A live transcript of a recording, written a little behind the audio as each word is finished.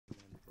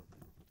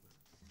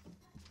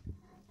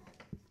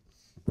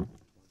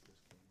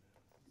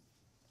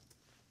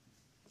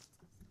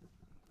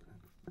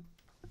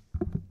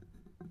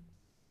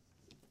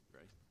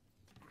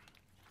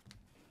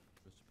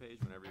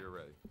whenever you're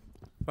ready.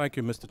 Thank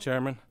you, Mr.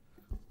 Chairman.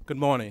 Good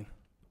morning.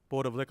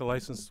 Board of Liquor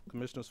License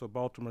Commissioners for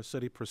Baltimore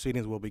City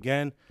proceedings will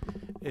begin.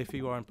 If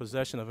you are in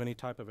possession of any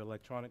type of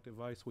electronic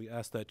device, we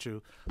ask that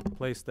you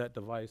place that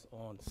device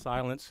on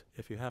silence.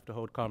 If you have to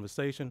hold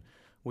conversation,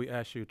 we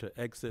ask you to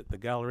exit the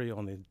gallery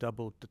on the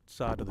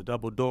side of the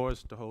double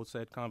doors to hold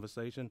said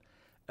conversation,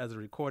 as the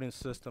recording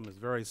system is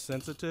very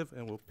sensitive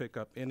and will pick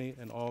up any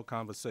and all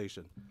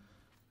conversation.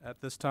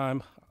 At this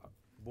time,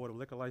 Board of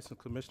Liquor License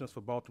Commissioners for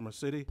Baltimore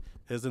City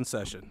is in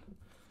session.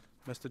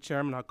 Mr.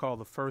 Chairman, I call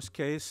the first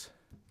case,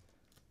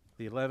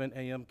 the 11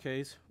 a.m.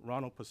 case,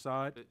 Ronald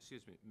Prasad.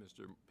 Excuse me,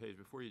 Mr. Page,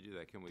 before you do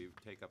that, can we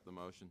take up the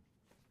motion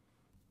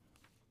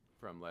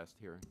from last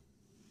hearing?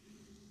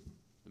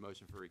 The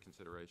motion for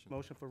reconsideration?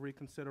 Motion for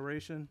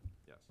reconsideration?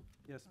 Yes.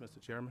 Yes, Mr.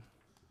 Chairman.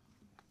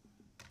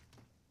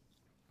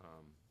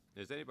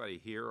 Is anybody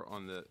here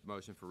on the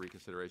motion for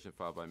reconsideration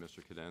filed by Mr.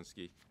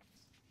 Kadensky?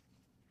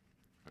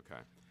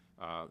 Okay.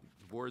 The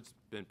board's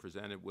been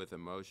presented with a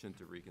motion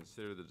to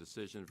reconsider the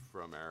decision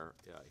from our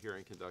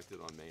hearing conducted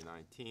on May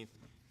 19th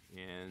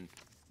in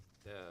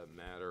the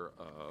matter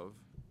of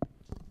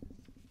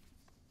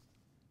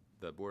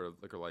the Board of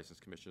Liquor License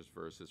Commissioners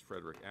versus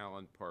Frederick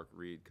Allen, Park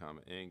Reed,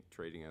 Inc.,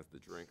 trading as the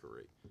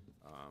Drinkery.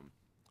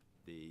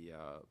 The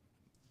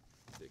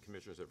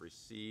commissioners have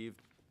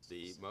received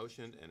the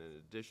motion and an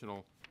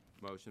additional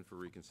motion for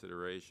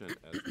reconsideration,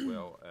 as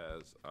well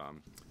as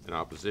an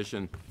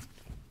opposition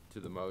to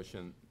the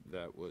motion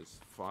that was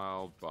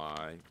filed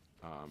by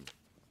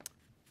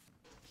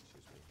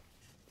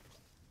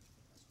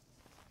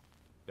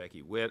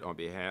Becky Witt on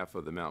behalf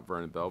of the Mount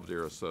Vernon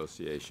Belvedere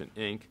Association,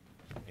 Inc.,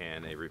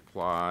 and a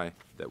reply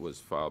that was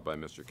filed by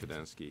Mr.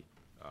 Kadensky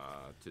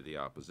to the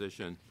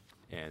opposition.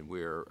 And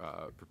we're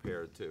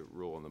prepared to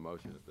rule on the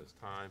motion at this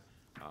time.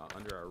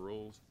 Under our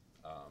rules,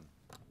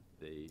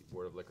 the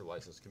Board of Liquor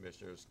License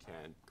Commissioners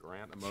can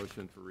grant a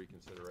motion for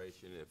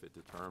reconsideration if it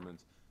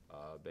determines,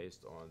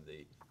 based on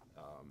the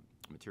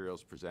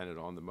materials presented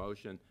on the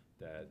motion,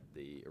 that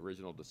the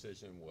original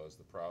decision was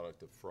the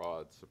product of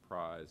fraud,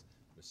 surprise,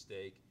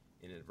 mistake,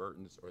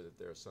 inadvertence, or that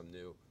there's some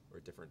new or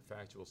different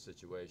factual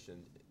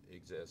situation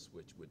exists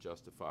which would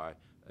justify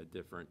a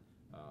different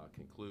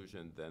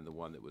conclusion than the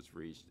one that was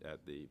reached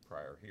at the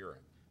prior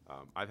hearing.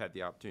 I've had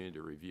the opportunity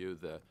to review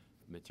the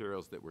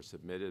materials that were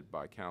submitted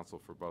by counsel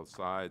for both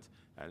sides,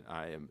 and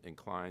I am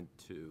inclined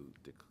to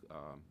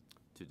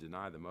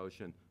deny the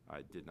motion.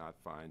 I did not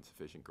find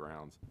sufficient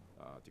grounds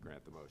to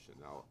grant the motion.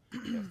 I'll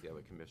ask the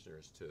other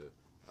commissioners to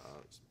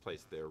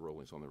place their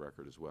rulings on the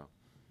record as well.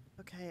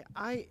 Okay,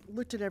 I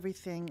looked at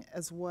everything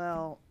as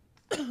well,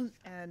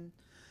 and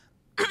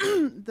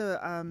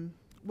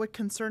what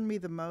concerned me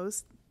the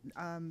most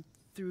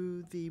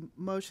through the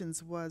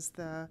motions was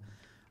the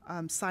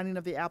signing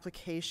of the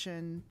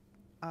application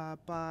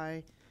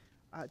by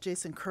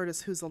Jason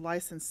Curtis, who's a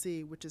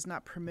licensee, which is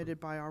not permitted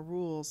by our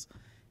rules.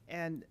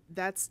 And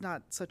that's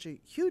not such a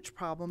huge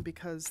problem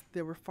because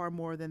there were far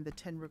more than the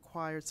 10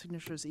 required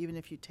signatures, even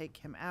if you take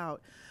him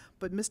out.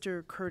 But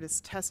Mr. Curtis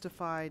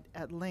testified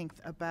at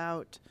length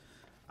about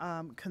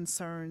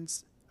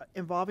concerns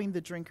involving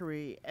the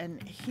Drinkery.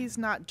 And he's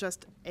not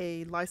just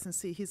a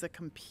licensee, he's a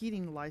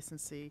competing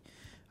licensee.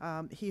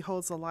 He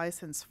holds a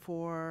license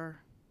for,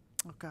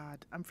 oh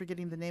God, I'm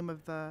forgetting the name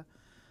of the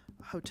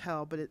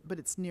hotel, but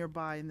it's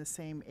nearby in the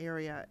same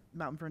area,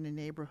 Mount Vernon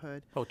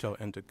neighborhood. Hotel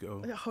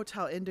Indigo.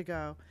 Hotel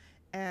Indigo.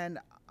 And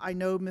I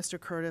know Mr.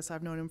 Curtis,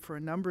 I've known him for a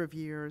number of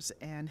years,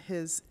 and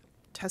his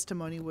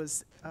testimony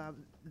was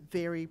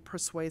very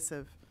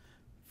persuasive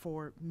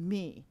for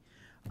me.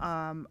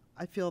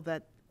 I feel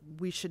that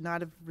we should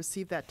not have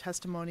received that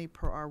testimony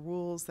per our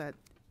rules, that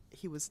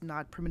he was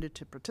not permitted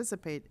to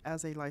participate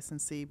as a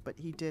licensee, but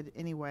he did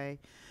anyway.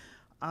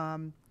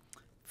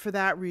 For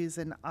that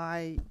reason,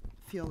 I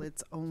feel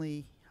it's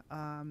only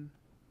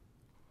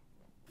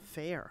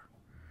fair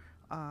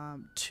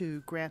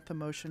to grant the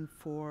motion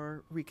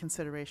for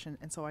reconsideration,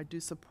 and so I do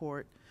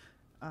support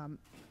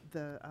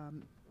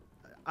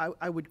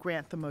I would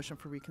grant the motion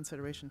for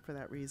reconsideration for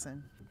that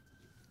reason.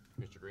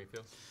 Mr.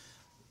 Greenfield?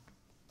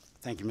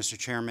 Thank you, Mr.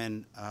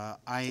 Chairman.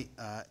 I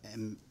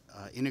am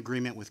in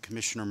agreement with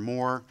Commissioner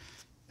Moore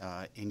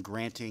in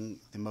granting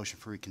the motion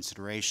for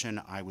reconsideration.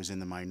 I was in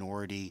the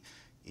minority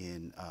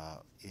in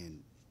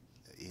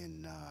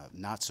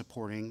not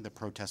supporting the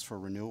protest for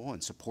renewal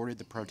and supported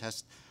the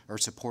protest or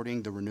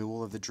supporting the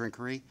renewal of the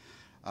Drinkery.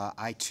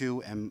 I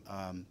too am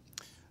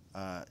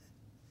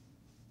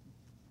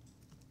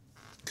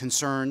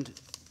concerned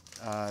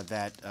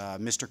that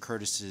Mr.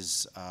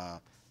 Curtis's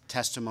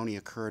testimony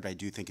occurred. I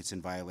do think it's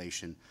in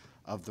violation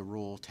of the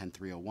rule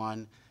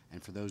 10301,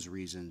 and for those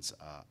reasons,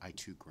 I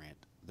too grant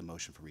the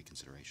motion for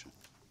reconsideration.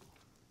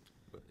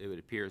 It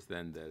appears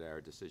then that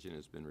our decision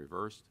has been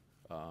reversed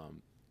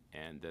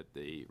and that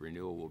the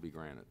renewal will be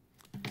granted.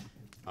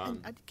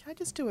 Can I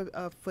just do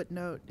a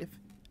footnote,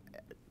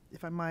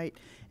 if I might?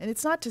 And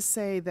it's not to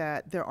say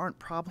that there aren't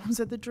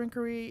problems at the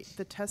Drinkery.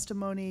 The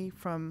testimony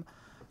from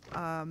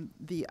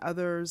the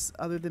others,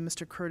 other than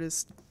Mr.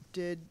 Curtis,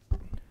 did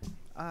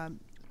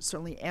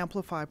certainly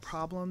amplify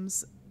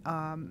problems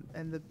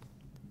and the,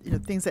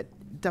 things that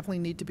definitely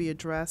need to be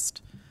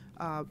addressed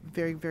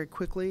very, very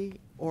quickly,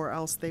 or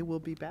else they will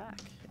be back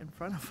in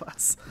front of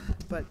us.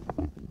 But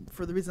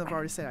for the reason I've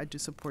already said, I do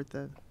support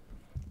the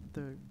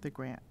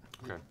grant.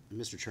 Okay.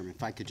 Mr. Chairman,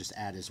 if I could just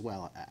add as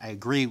well, I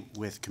agree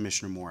with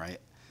Commissioner Moore.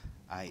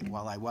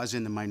 While I was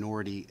in the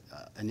minority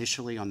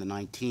initially on the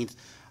 19th,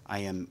 I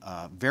am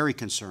very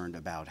concerned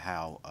about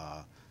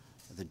how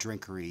the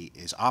drinkery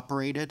is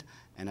operated.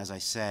 And as I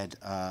said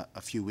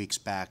a few weeks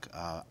back,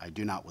 I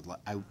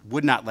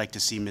would not like to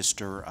see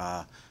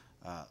the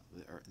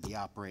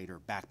operator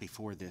back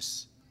before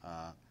this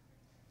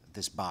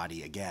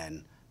body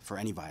again for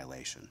any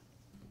violation.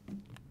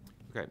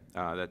 Okay,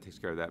 that takes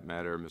care of that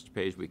matter. Mr.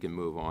 Page, we can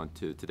move on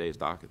to today's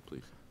docket,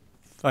 please.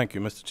 Thank you,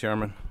 Mr.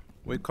 Chairman.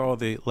 We call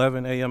the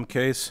 11 a.m.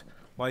 case,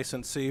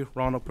 licensee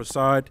Ronald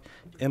Prasad,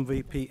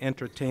 MVP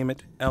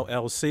Entertainment,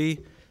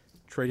 LLC,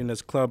 trading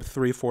as Club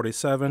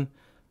 347,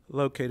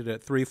 located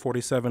at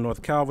 347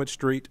 North Calvert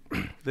Street.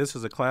 This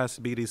is a Class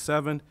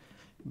BD7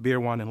 beer,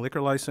 wine, and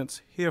liquor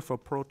license, here for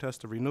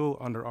protest of renewal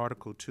under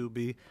Article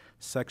 2B,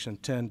 Section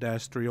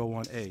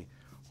 10-301A.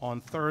 On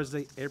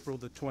Thursday, April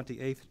the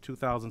 28th,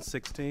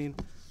 2016,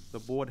 the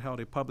board held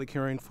a public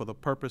hearing for the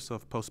purpose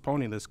of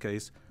postponing this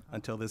case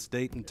until this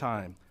date and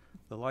time.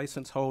 The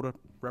license holder,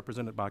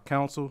 represented by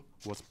counsel,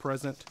 was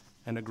present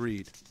and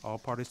agreed. All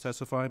parties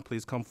testifying,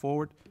 please come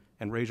forward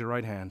and raise your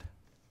right hand.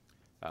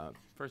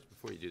 First,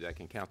 before you do that,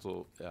 can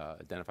counsel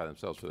identify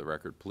themselves for the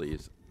record,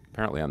 please?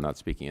 Apparently, I'm not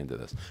speaking into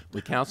this.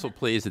 Would counsel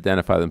please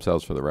identify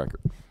themselves for the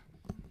record?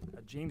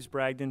 James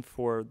Bragdon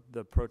for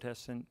the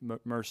protestant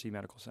Mercy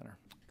Medical Center.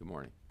 Good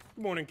morning.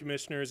 Good morning,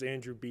 Commissioners.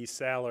 Andrew B.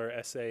 Saller,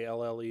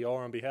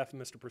 S-A-L-L-E-R, on behalf of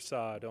Mr.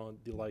 Prasad, on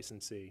the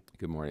licensee.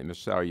 Good morning.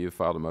 Mr. Sauer, you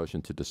filed a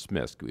motion to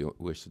dismiss. Do we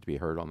wish it to be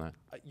heard on that?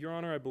 Your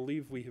Honor, I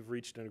believe we have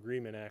reached an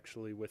agreement,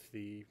 actually, with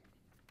the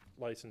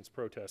licensed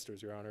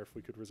protesters, Your Honor, if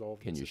we could resolve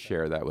this. Can you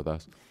share that with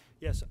us?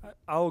 Yes,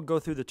 I'll go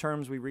through the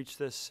terms. We reached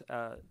this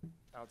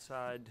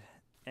outside,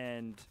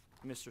 and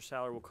Mr.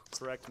 Saller will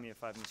correct me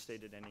if I've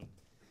misstated any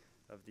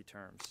of the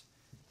terms.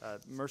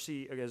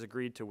 Mercy has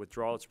agreed to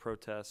withdraw its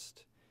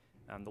protest.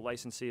 The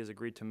licensee has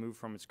agreed to move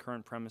from its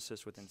current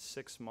premises within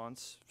 6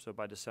 months, so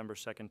by December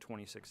 2nd,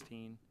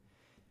 2016.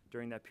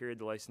 During that period,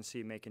 the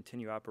licensee may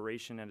continue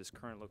operation at its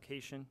current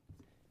location.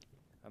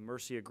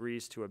 Mercy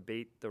agrees to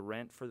abate the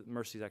rent for,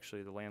 Mercy is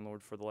actually the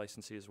landlord for the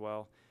licensee as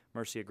well.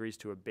 Mercy agrees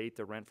to abate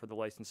the rent for the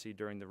licensee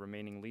during the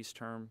remaining lease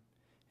term.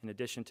 In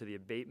addition to the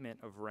abatement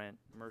of rent,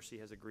 Mercy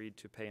has agreed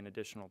to pay an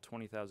additional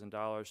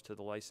 $20,000 to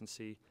the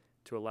licensee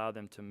to allow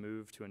them to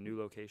move to a new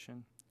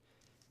location.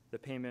 The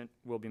payment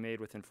will be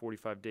made within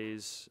 45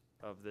 days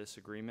of this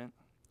agreement.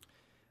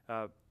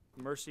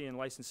 Mercy and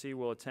licensee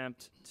will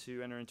attempt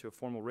to enter into a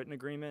formal written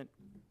agreement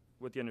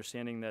with the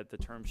understanding that the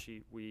term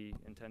sheet we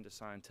intend to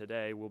sign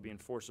today will be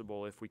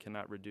enforceable if we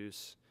cannot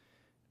reduce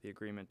the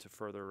agreement to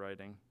further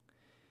writing.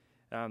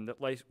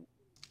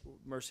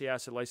 Mercy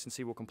asks that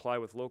licensee will comply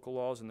with local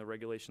laws and the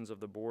regulations of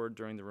the board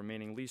during the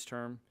remaining lease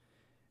term.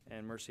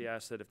 And Mercy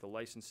asks that if the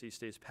licensee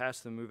stays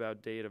past the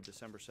move-out date of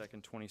December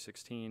 2nd,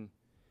 2016,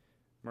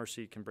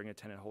 Mercy can bring a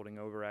tenant holding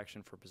over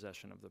action for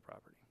possession of the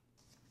property.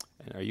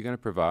 And are you going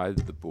to provide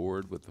the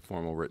board with the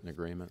formal written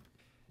agreement?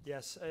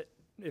 Yes,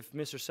 if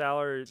Mr.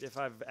 Saller, if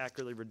I've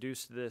accurately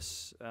reduced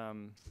this,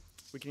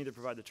 we can either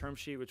provide the term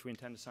sheet, which we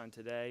intend to sign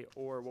today,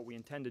 or what we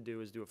intend to do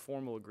is do a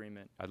formal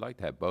agreement. I'd like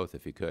to have both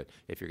if you could.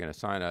 If you're going to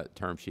sign a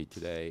term sheet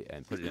today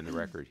and put it in the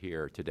record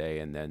here today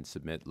and then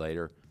submit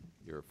later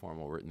your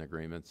formal written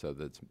agreement so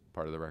that's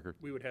part of the record?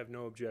 We would have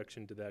no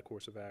objection to that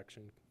course of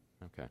action.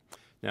 Okay.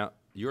 Now,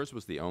 yours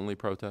was the only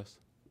protest,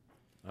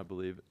 I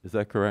believe. Is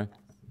that correct?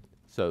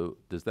 So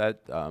does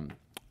that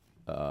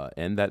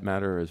end that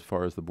matter as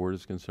far as the board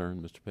is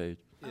concerned, Mr. Page?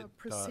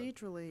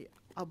 Procedurally,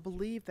 I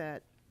believe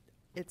that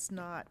it's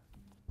not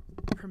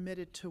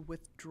permitted to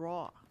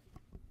withdraw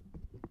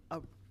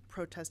a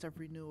protest of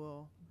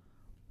renewal,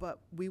 but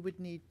we would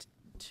need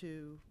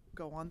to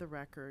go on the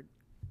record,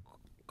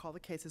 call the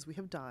case as we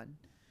have done,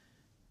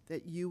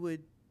 that you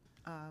would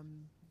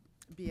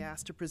be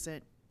asked to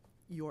present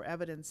your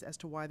evidence as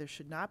to why there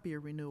should not be a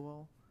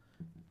renewal,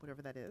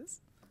 whatever that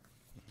is.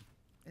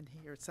 And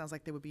here it sounds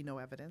like there would be no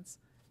evidence.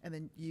 And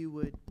then you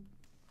would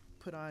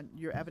put on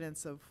your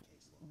evidence of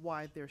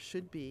why there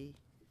should be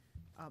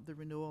the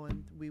renewal,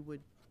 and we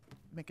would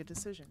make a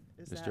decision.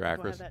 Is Mr. that, do I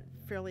Akers? have that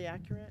fairly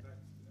accurate?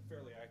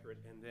 Fairly accurate,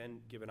 and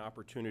then give an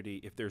opportunity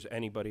if there's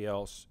anybody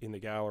else in the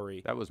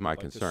gallery. That was my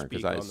who'd like to concern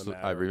speak because on the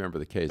I matter remember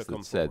the case to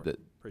come that said forward.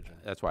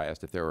 that. That's why I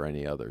asked if there were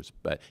any others.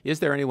 But is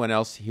there anyone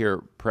else here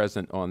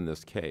present on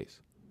this case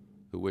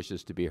who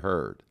wishes to be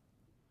heard?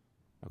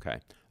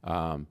 Okay.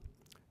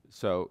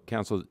 So,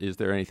 counsel, is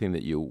there anything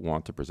that you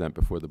want to present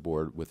before the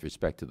board with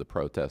respect to the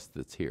protest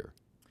that's here?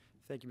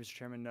 Thank you, Mr.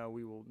 Chairman. No,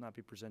 we will not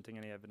be presenting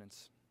any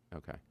evidence.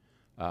 Okay.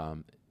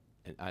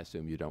 And I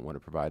assume you don't want to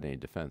provide any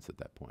defense at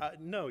that point.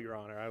 No, Your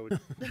Honor.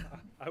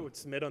 I would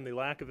submit on the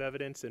lack of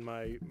evidence in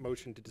my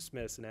motion to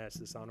dismiss and ask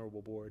this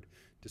honorable board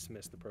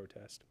dismiss the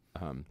protest.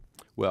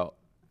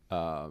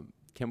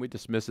 Can we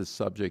dismiss it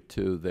subject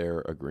to their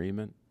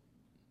agreement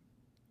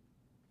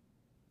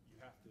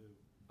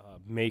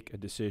make a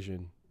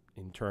decision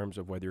in terms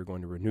of whether you're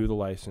going to renew the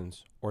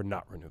license or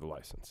not renew the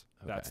license.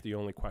 That's Okay. the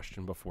only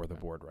question before the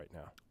board right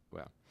now.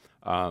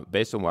 Well,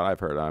 based on what I've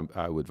heard,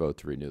 I would vote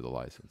to renew the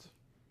license.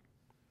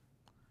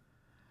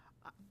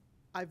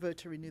 I vote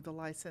to renew the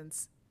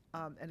license.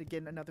 And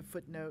again, another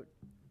footnote,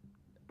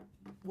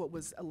 what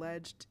was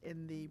alleged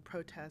in the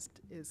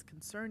protest is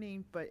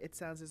concerning, but it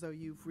sounds as though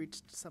you've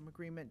reached some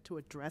agreement to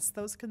address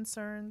those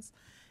concerns.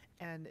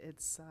 And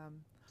it's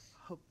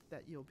hope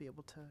that you'll be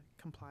able to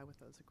comply with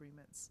those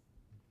agreements.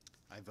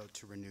 I vote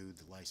to renew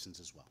the license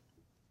as well.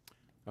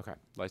 Okay,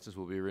 license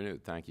will be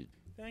renewed. Thank you.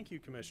 Thank you,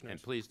 Commissioners.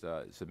 And please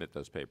submit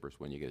those papers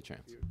when you get a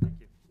chance. Thank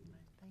you.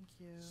 Thank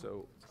you.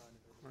 So,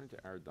 according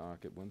to our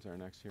docket, when's our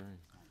next hearing?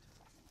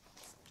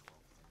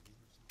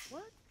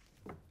 What?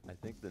 I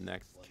think the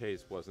next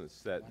case wasn't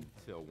set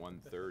until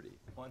 1:30.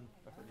 1:30.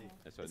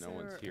 And so Is no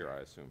one's there- here, I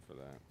assume, for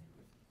that.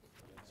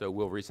 So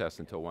we'll recess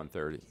until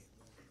 1:30.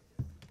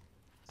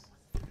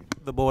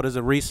 The board is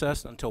at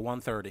recess until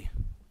 1:30.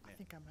 I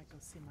think I might go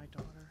see my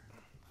daughter.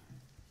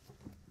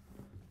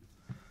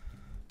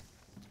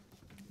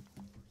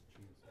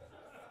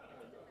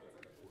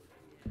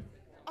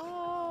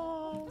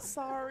 Oh,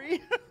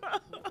 sorry.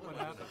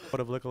 Board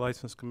of Liquor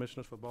License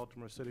Commissioners for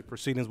Baltimore City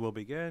proceedings will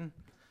begin.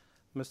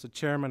 Mr.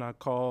 Chairman, I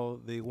call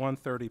the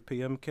 1:30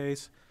 p.m.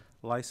 case,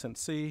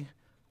 licensee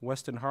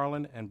Weston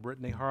Harlan and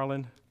Brittany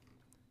Harlan,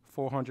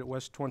 400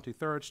 West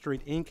 23rd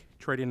Street, Inc.,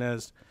 trading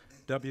as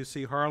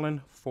W.C.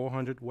 Harlan,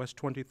 400 West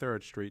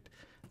 23rd Street.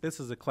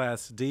 This is a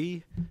Class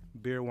D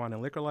beer, wine,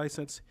 and liquor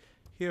license,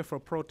 here for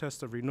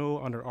protest of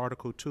renewal under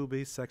Article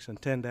 2B, Section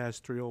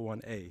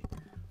 10-301A.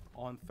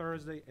 On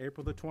Thursday,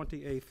 April the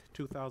 28th,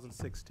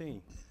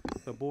 2016,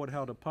 the board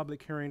held a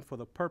public hearing for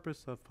the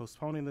purpose of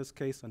postponing this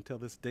case until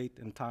this date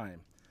and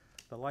time.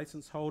 The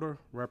license holder,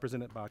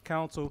 represented by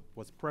counsel,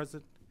 was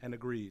present and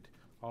agreed.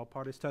 All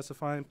parties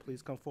testifying,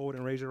 please come forward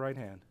and raise your right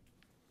hand.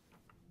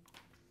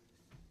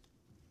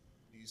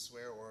 Do you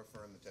swear or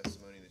affirm the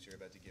testimony that you're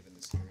about to give in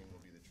this hearing will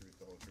be the truth,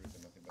 the whole truth,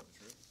 and nothing but the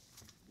truth?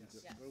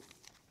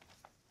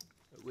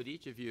 Would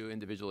each of you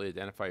individually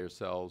identify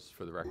yourselves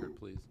for the record,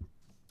 please?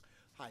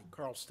 Hi,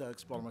 Carl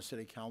Stokes, Baltimore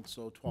City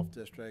Council, 12th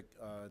District,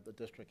 the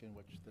district in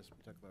which this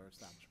particular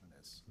establishment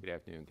is. Good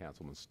afternoon,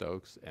 Councilman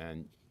Stokes.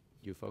 And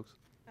you folks?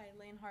 Hi,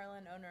 Lane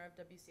Harlan, owner of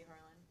W.C.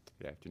 Harlan.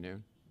 Good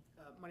afternoon.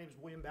 My name is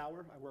William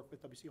Bauer. I work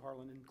with W.C.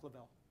 Harlan in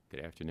Clavel. Good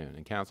afternoon.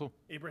 And counsel?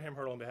 Abraham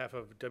Hurl on behalf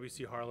of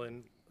W.C.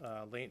 Harlan,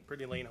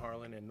 Brittany Lane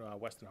Harlan, and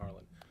Weston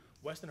Harlan.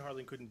 Weston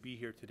Harlan couldn't be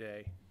here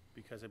today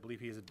because I believe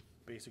he has a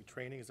basic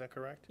training. Is that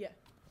correct? Yeah.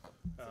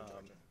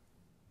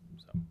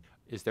 So.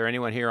 Is there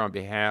anyone here on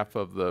behalf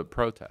of the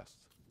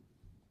protests?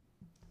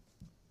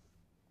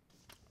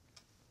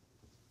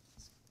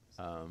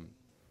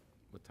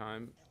 What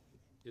time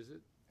is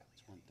it?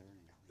 It's 1:30.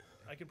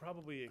 I could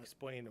probably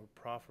explain or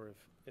proffer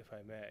if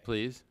I may.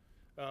 Please.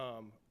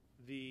 After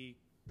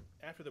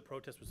the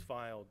protest was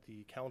filed,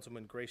 the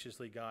councilman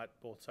graciously got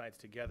both sides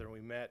together, and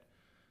we met,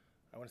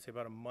 I want to say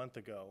about a month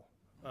ago.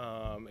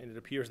 And it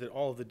appears that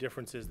all of the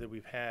differences that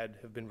we've had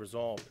have been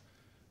resolved.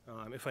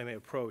 If I may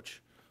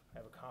approach, I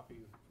have a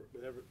copy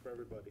for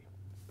everybody.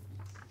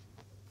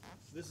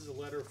 This is a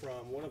letter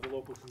from one of the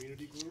local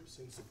community groups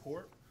in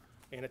support,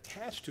 and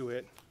attached to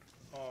it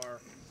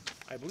are,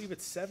 I believe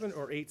it's 7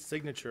 or 8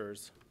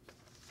 signatures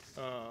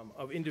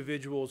of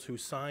individuals who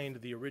signed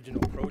the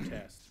original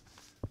protest.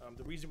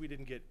 The reason we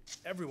didn't get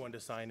everyone to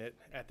sign it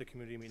at the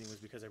community meeting was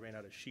because I ran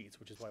out of sheets,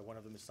 which is why one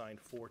of them is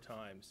signed 4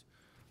 times.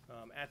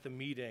 At the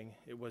meeting,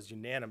 it was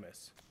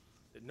unanimous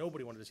that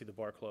nobody wanted to see the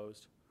bar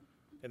closed,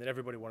 and that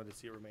everybody wanted to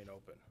see it remain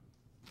open.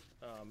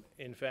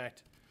 In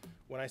fact,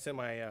 when I sent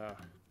my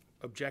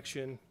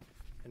objection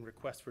and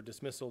request for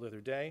dismissal the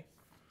other day,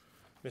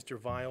 Mr.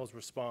 Viles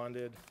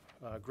responded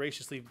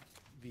graciously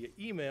via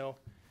email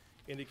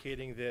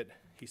indicating that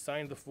he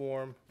signed the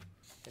form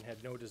and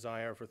had no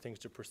desire for things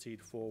to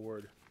proceed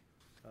forward.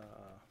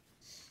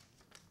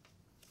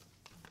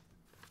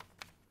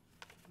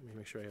 Let me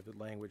make sure I have the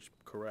language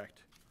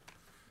correct.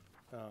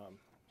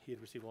 He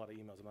had received a lot of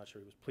emails. I'm not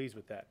sure he was pleased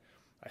with that.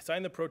 I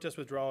signed the protest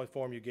withdrawal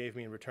form you gave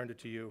me and returned it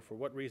to you. For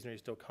what reason are you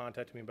still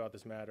contacting me about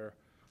this matter?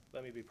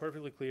 Let me be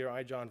perfectly clear.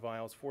 I, John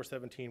Viles,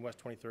 417 West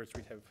 23rd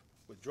Street, have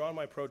withdrawn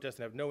my protest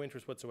and have no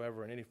interest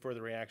whatsoever in any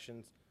further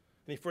actions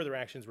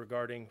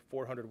regarding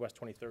 400 West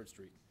 23rd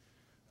Street.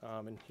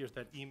 And here's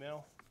that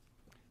email.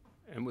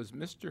 And was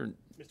Mr.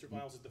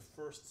 Viles is the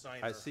first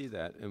signer. I see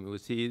that. And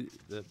was he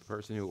the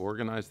person who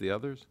organized the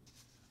others?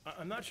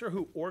 I'm not sure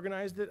who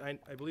organized it. I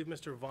believe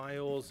Mr.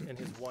 Viles and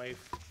his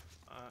wife,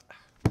 I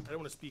don't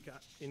want to speak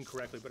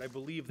incorrectly, but I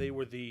believe they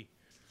were the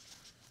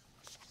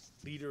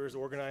leaders,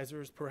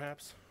 organizers,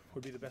 perhaps,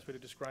 would be the best way to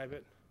describe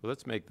it. Well,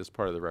 let's make this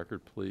part of the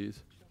record,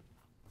 please,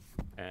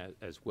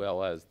 as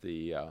well as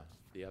the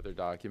other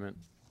document.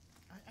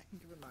 I can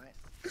give it my, I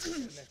have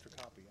an extra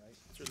copy. I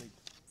certainly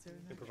is there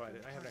an can extra provide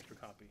it. I have an copy? extra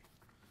copy.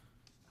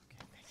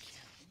 Okay,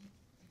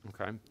 thank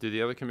you. Okay. Do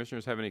the other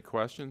commissioners have any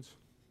questions?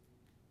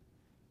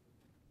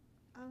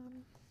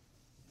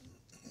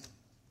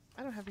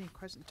 I don't have any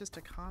questions, just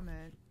a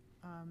comment.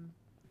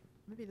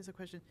 maybe it is a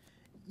question.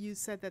 You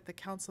said that the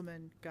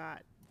councilman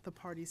got the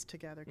parties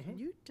together. Can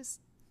you just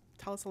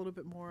tell us a little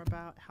bit more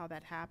about how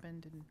that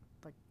happened and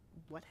like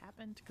what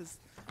happened? Because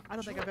I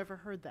don't think I've ever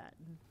heard that.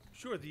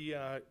 Sure,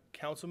 the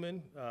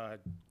councilman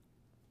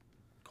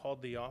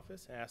called the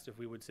office, asked if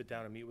we would sit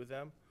down and meet with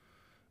them.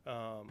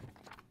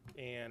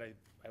 And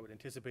I would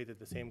anticipate that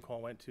the same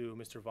call went to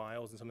Mr.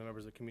 Viles and some of the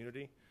members of the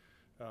community.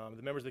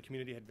 The members of the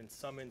community had been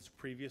summoned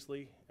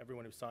previously.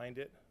 Everyone who signed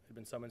it had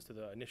been summoned to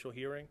the initial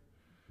hearing.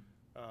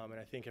 And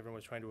I think everyone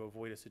was trying to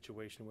avoid a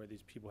situation where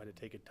these people had to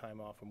take a time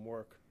off from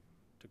work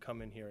to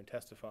come in here and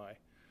testify.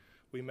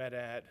 We met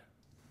at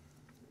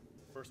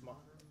First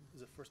Modern.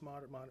 Is it First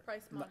Modern?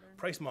 Price Modern.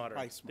 Price Modern.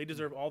 Price. They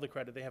deserve all the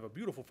credit. They have a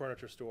beautiful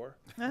furniture store.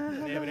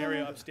 And they have an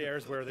area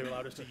upstairs where they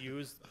allowed us to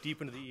use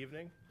deep into the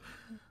evening.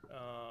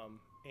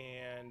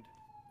 And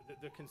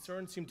the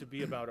concern seemed to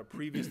be about a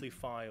previously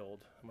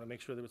filed, I'm going to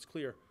make sure that it's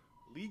clear,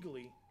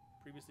 legally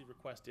previously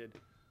requested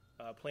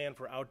plan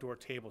for outdoor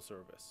table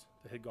service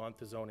that had gone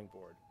to zoning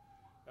board.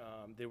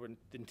 The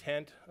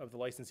intent of the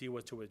licensee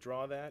was to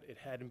withdraw that. It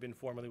hadn't been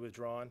formally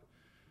withdrawn.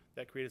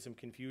 That created some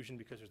confusion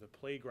because there's a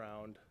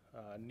playground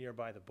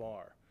nearby the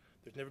bar.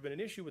 There's never been an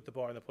issue with the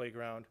bar and the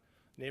playground.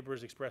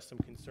 Neighbors expressed some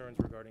concerns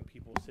regarding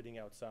people sitting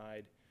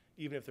outside,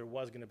 even if there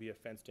was going to be a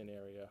fenced-in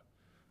area.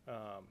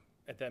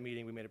 At that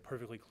meeting, we made it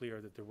perfectly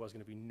clear that there was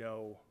going to be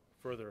no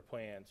further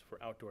plans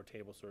for outdoor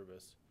table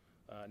service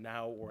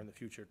now or in the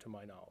future, to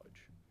my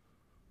knowledge.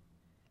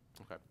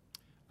 Okay.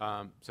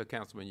 So,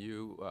 Councilman,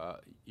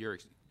 your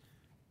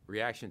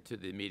reaction to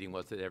the meeting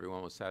was that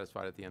everyone was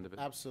satisfied at the end of it?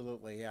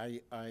 Absolutely.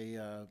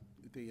 The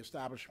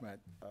establishment,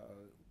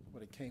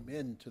 when it came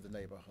into the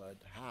neighborhood,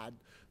 had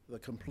the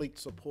complete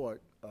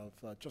support of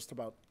just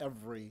about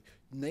every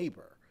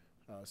neighbor.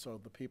 So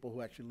the people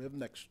who actually live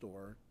next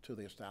door to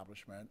the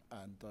establishment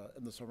and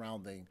in the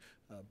surrounding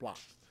block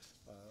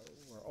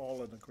were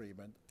all in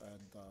agreement,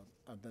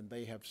 and then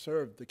they have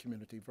served the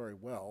community very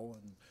well.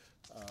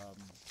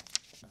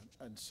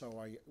 And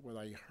so when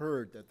I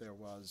heard that there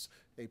was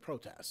a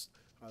protest,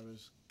 I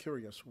was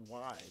curious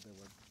why there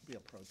would be a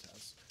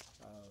protest,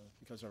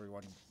 because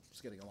everyone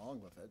was getting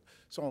along with it.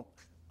 So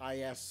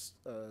I asked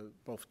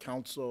both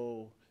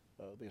council,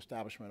 the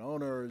establishment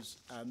owners,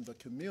 and the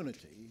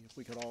community if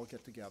we could all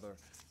get together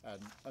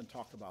and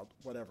talk about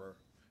whatever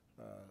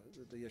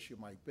the issue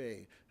might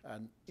be.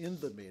 And in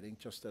the meeting,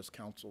 just as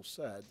council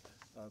said,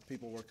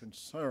 people were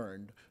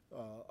concerned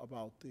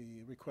about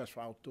the request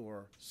for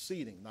outdoor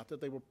seating. Not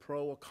that they were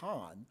pro or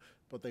con,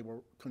 but they were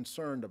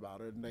concerned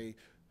about it, and they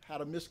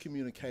had a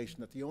miscommunication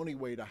that the only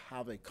way to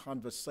have a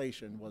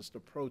conversation was to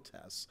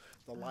protest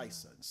the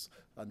license,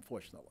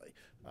 unfortunately.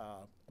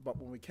 But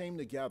when we came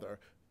together,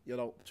 you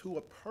know, to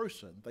a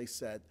person, they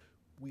said,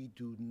 we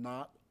do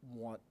not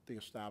want the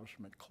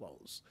establishment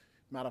closed.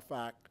 Matter of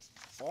fact,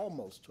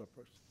 almost to a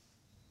person,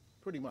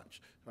 pretty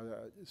much,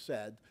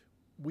 said,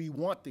 we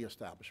want the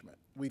establishment.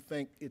 We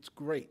think it's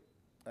great,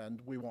 and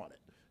we want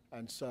it.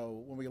 And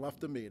so when we left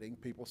the meeting,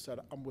 people said,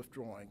 I'm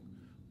withdrawing.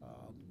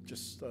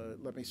 Just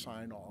let me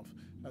sign off.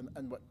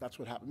 And that's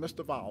what happened.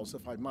 Mr. Viles,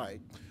 if I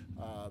might,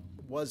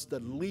 was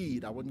the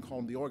lead. I wouldn't call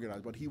him the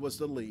organizer, but he was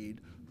the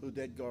lead who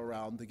did go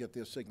around to get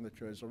their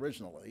signatures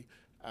originally.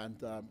 And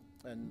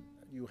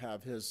you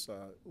have his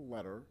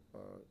letter,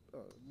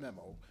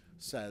 memo,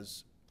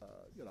 says,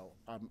 you know,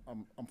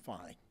 I'm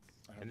fine.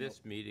 And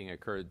this meeting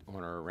occurred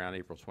on or around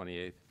April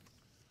 28th?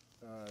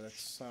 That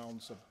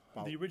sounds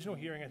about The original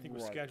hearing, I think,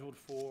 was right. scheduled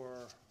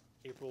for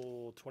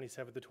April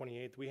 27th to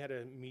 28th. We had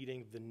a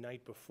meeting the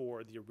night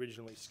before the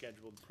originally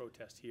scheduled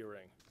protest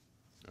hearing,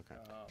 Okay.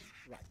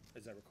 Right.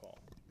 as I recall.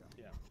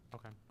 Yeah.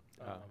 Okay.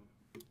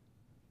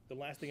 The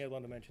last thing I'd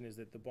want to mention is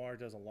that the bar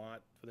does a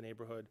lot for the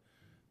neighborhood.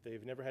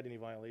 They've never had any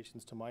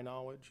violations, to my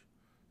knowledge.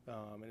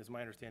 And it's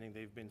my understanding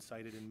they've been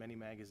cited in many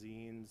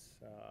magazines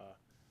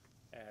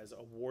as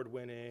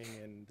award-winning,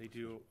 and they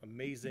do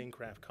amazing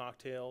craft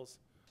cocktails.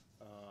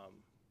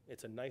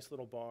 It's a nice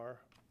little bar.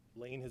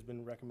 Lane has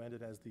been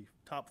recommended as the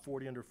top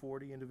 40 under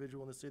 40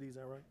 individual in the city, is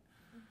that right?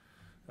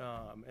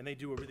 And they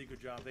do a really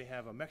good job. They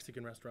have a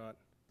Mexican restaurant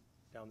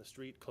down the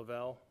street,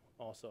 Clavel,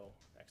 also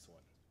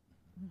excellent.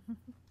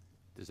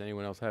 Does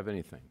anyone else have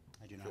anything?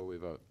 I do not. Before we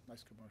vote?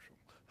 Nice commercial.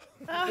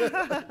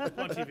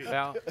 On TV.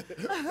 Well,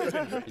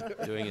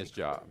 he's doing his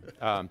job.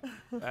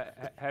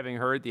 Having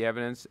heard the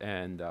evidence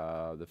and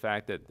the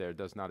fact that there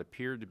does not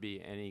appear to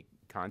be any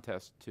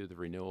contest to the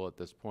renewal at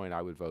this point,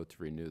 I would vote to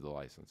renew the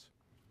license.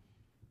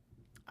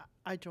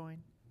 I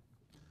join.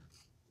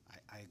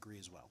 I agree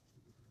as well.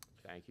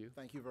 Thank you.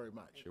 Thank you very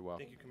much. You're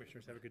welcome. Thank you,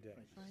 Commissioners. Have a good day.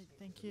 Right,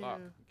 thank you. luck.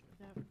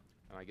 Yep.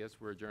 And I guess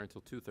we're adjourned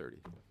until 2:30.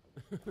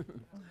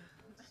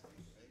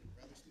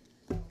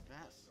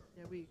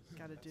 Yeah, we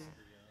gotta do.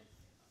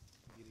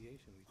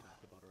 Mediation we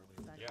talked about earlier.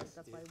 Exactly. Yes.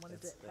 That's why I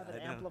wanted to That's- have I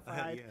it know.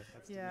 amplified. Yeah,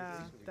 that's the Yeah,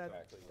 mediation.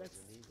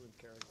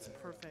 that's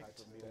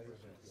perfect.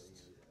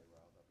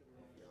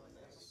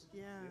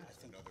 Yeah.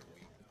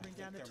 Bring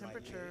down the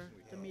temperature,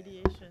 the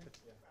mediation.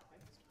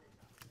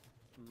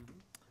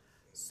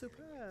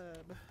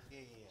 Superb. That's what we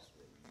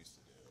used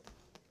to do.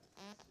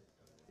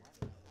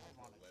 11 p.m.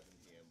 one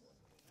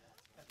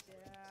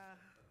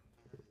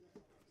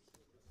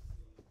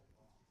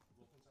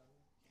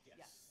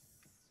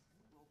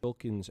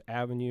Wilkins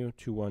Avenue,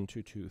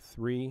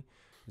 21223,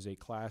 is a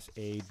Class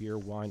A beer,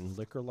 wine, and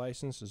liquor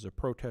license. This is a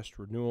protest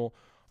renewal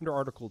under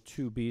Article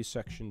 2B,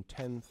 Section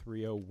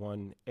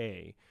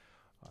 10301A.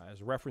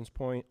 As a reference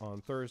point, on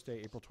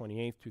Thursday, April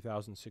 28th,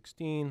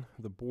 2016,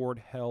 the board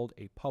held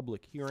a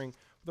public hearing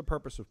for the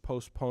purpose of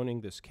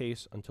postponing this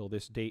case until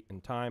this date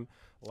and time.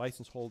 The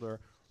license holder,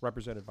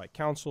 represented by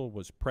counsel,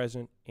 was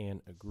present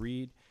and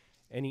agreed.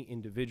 Any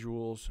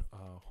individuals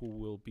who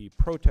will be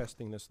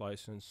protesting this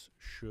license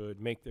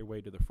should make their way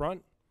to the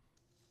front.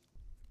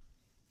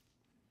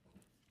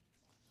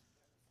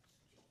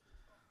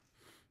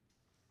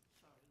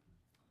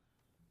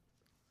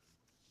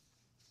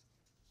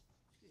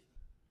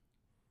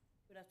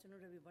 Good afternoon,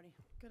 everybody.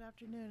 Good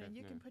afternoon, and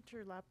you can put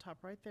your laptop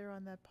right there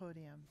on that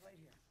podium. Right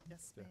here.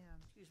 Yes, ma'am.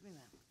 Excuse me,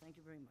 ma'am. Thank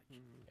you very much.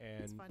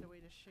 Let's And find a way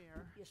to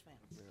share. Yes, ma'am.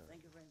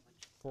 Thank you very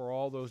much. for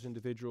all those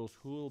individuals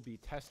who will be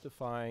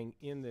testifying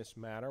in this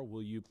matter,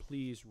 will you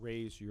please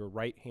raise your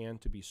right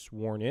hand to be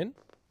sworn in?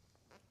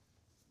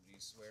 Do you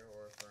swear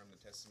or affirm the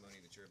testimony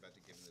that you're about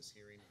to give in this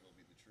hearing will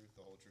be the truth,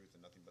 the whole truth,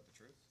 and nothing but the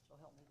truth? So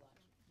help me God.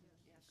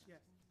 Yes.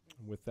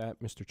 With that,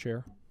 Mr.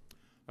 Chair.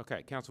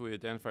 Okay, counsel, will you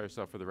identify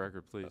yourself for the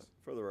record, please?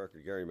 For the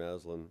record, Gary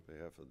Maslin,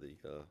 behalf of the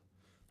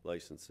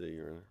licensee,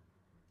 Your Honor.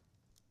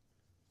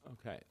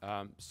 Okay,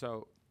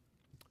 so,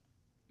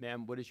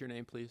 ma'am, what is your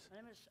name, please? My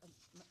name is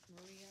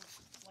Maria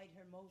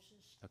Whitehair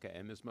Moses. Okay,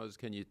 and Ms. Moses,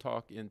 can you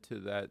talk into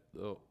that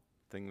little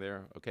thing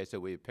there? Okay, so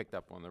we picked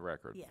up on the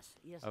record. Yes,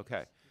 yes.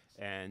 Okay,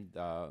 and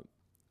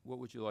what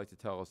would you like to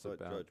tell us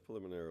But about? Judge,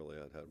 preliminarily,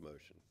 I'd had a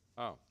motion.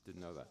 Oh,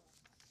 didn't know that.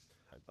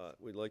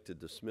 We'd like to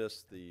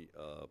dismiss the,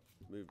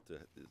 move to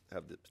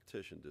have the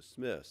petition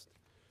dismissed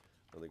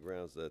on the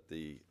grounds that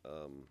the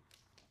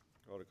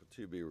Article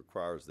 2B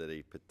requires that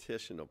a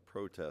petition of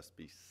protest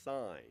be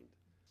signed,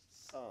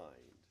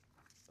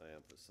 I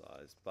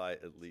emphasize, by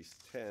at least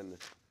 10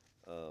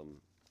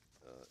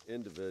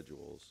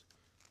 individuals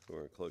who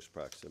are in close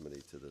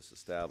proximity to this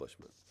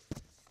establishment.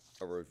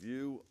 A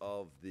review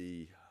of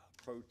the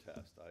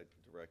protest, I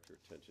direct your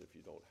attention, if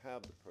you don't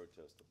have the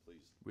protest, to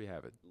please We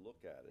have it. look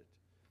at it.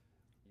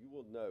 You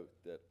will note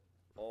that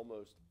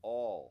almost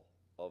all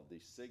of the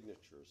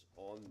signatures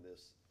on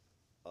this,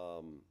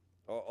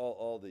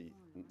 all the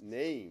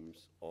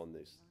names on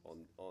this,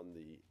 on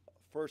the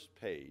first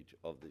page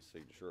of the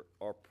signature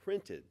are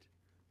printed,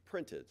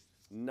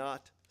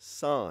 not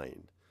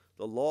signed.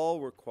 The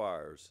law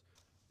requires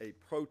a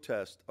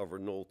protest of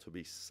renewal to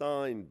be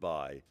signed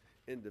by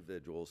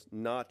individuals,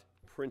 not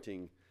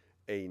printing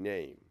a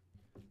name.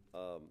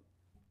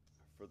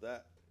 For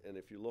that, and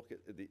if you look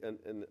at the,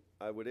 and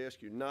I would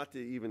ask you not to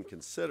even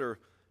consider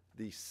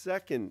the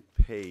second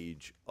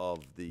page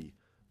of the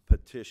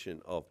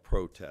petition of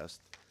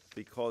protest,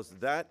 because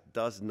that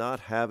does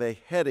not have a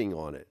heading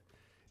on it.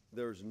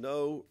 There's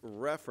no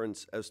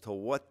reference as to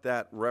what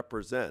that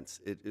represents.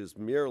 It is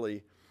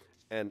merely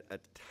an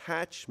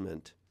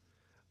attachment,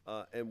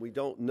 and we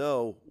don't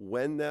know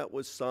when that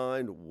was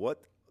signed,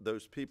 what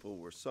those people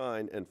were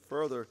signed, and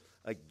further,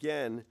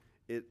 again,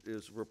 it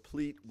is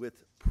replete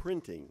with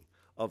printing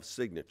of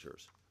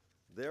signatures.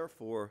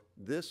 Therefore,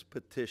 this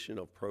petition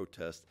of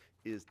protest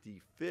is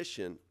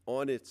deficient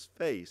on its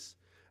face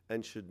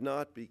and should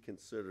not be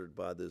considered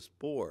by this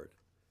board.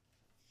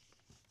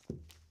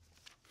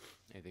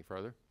 Anything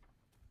further?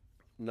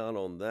 Not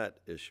on that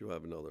issue. I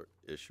have another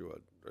issue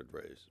I'd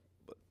raise,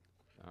 but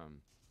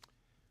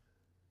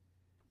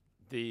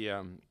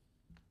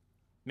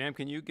Ma'am,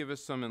 can you give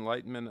us some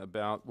enlightenment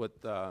about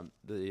what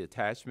the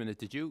attachment is?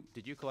 Did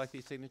you collect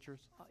these signatures?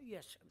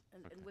 Yes,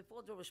 and with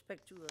all due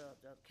respect to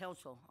the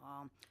council.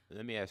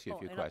 Let me ask you a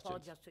few and questions. I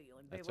apologize to you.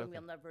 And bear That's with me, okay.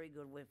 I'm not very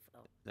good with.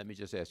 Let me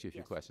just ask you a few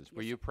Yes, questions.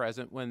 Were yes, you sir.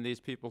 present when these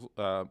people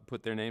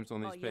put their names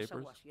on these Yes, papers? I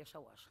was. Yes, I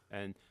was.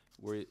 And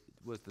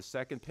was the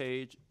second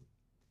page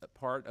a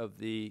part of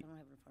the I don't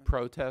have it in front of me.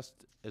 protest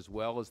as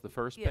well as the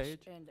first Yes,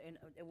 page? and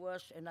it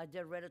was, and I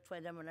did read it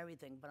to them and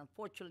everything, but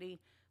unfortunately,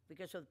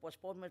 because of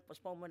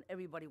postponement,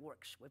 everybody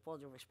works, with all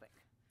due respect.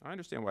 I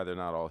understand why they're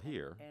not all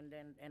here.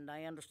 And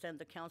I understand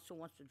the council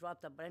wants to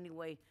drop that, but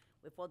anyway,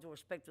 with all due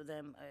respect to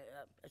them,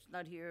 it's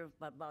not here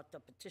about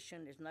the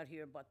petition, it's not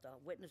here about the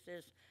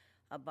witnesses,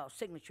 about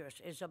signatures,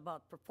 it's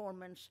about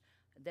performance,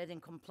 they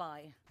didn't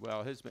comply.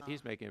 Well,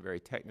 he's making a very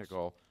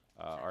technical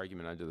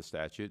argument under the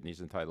statute, and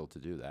he's entitled to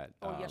do that.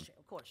 Oh, yes, sir,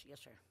 of course,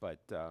 yes, sir. But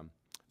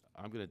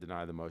I'm going to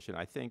deny the motion.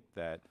 I think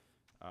that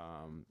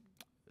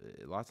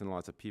lots and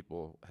lots of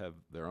people have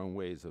their own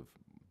ways of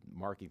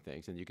marking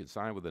things, and you can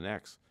sign with an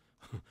X,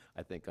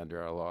 I think,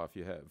 under our law if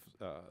you have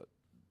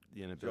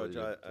the inability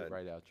Judge, to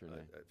write out your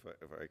name.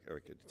 if I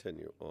could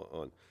continue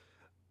on.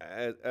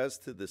 As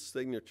to the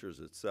signatures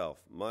itself,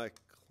 my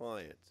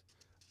client,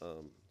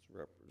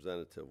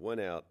 representative, went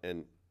out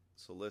and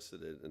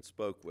solicited and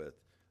spoke with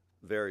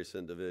various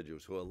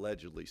individuals who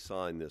allegedly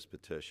signed this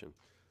petition.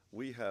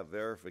 We have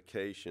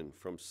verification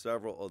from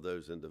several of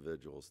those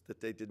individuals that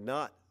they did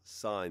not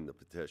sign the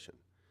petition.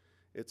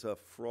 It's a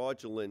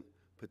fraudulent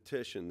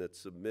petition that's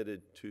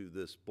submitted to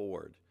this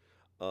board.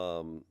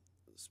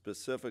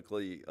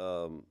 Specifically,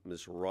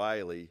 Ms.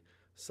 Riley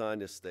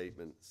signed a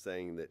statement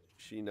saying that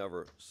she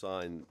never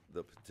signed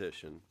the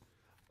petition.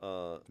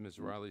 Ms.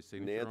 Riley's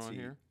signature on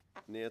here?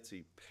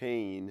 Nancy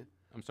Payne.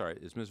 I'm sorry,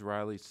 is Ms.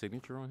 Riley's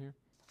signature on here?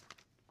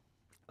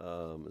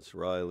 Ms.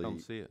 Riley Don't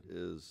see it.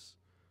 is,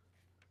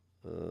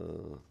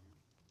 pardon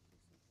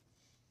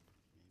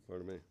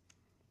me.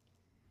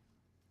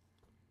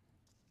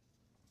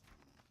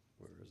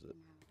 Where is it?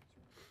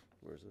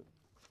 Where is it?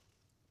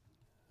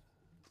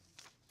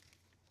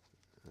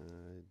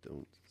 I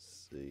don't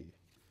see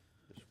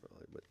Ms.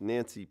 Riley, but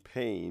Nancy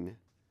Payne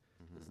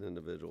is an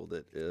individual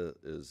that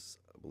is,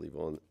 I believe,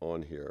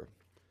 on here.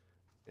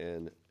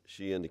 And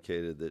she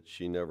indicated that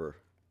she never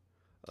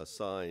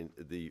signed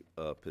the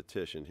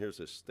petition. Here's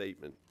a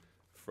statement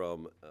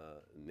from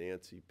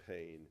Nancy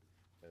Payne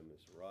and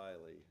Ms.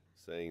 Riley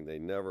saying they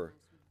never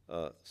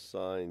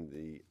signed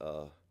the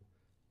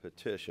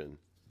petition.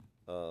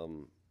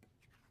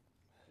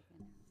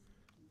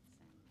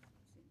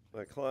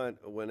 My client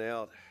went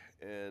out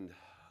and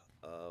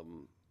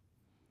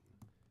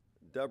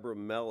Deborah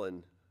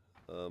Mellon,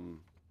 I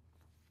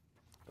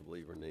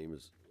believe her name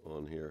is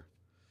on here,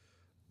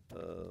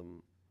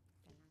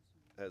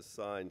 has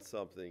signed a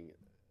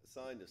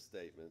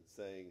statement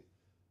saying,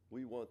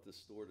 we want the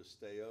store to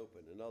stay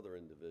open, another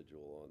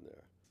individual on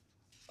there.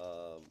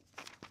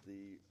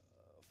 The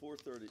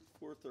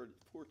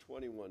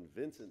 421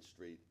 Vincent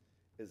Street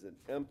is an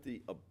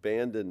empty,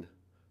 abandoned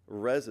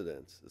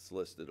residence that's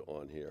listed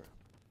on here.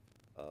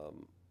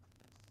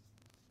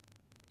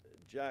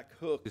 Jack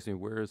Hook. Excuse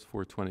me, where is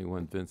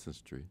 421 Vincent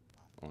Street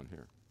on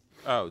here?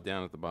 Oh,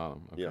 down at the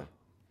bottom. Okay. Yeah,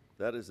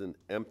 that is an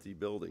empty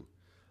building.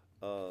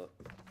 Well,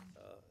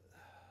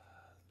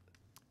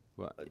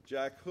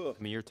 Jack Hook.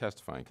 I mean, you're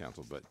testifying,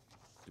 counsel, but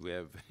do we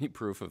have any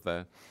proof of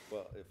that?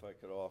 Well, if I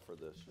could offer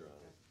this, Your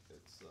Honor,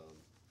 it's a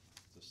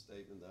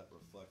statement that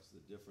reflects the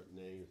different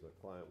names the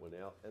client went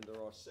out, and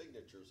there are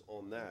signatures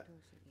on that,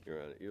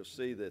 Your Honor. You'll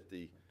see that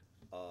the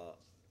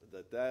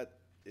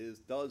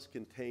does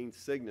contain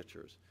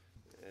signatures,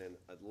 and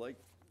I'd like,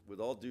 with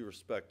all due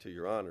respect to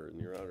Your Honor and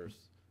Your Honor's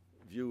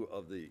view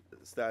of the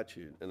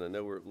statute, and I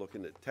know we're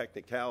looking at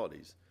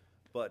technicalities,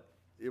 but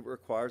it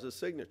requires a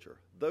signature.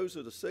 Those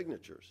are the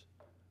signatures.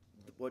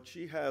 What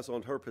she has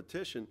on her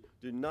petition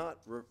do not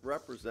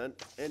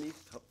represent any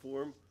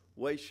form,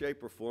 way,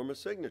 shape, or form of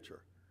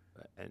signature.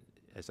 And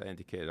as I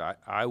indicated,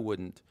 I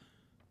wouldn't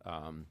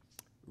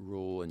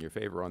rule in your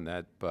favor on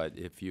that, but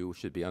if you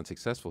should be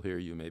unsuccessful here,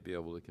 you may be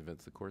able to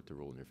convince the court to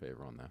rule in your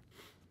favor on that.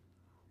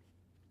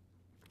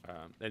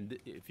 And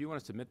if you want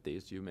to submit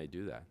these, you may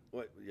do that.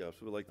 Well, yes,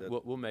 we'd like that.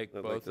 We'll make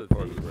I'd both like of that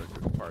part of the these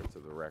record. parts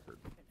of the record.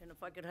 And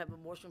if I could have a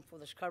motion for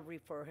discovery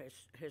for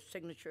his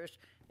signatures,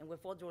 and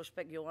with all due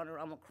respect, Your Honor,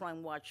 I'm a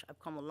crime watch, I've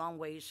come a long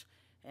ways,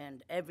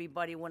 and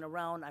everybody went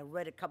around, I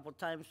read a couple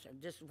times,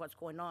 and this is what's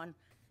going on,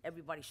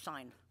 everybody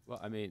signed. Well,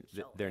 I mean,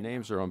 So- their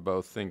names are on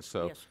both things,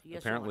 so Yes, Your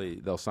apparently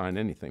they'll sign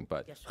anything,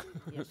 but. Yes,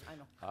 yes, I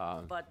know.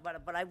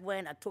 But I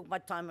went, I took my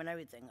time and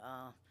everything,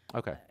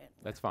 Okay,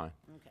 that's fine.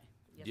 okay.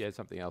 Do you have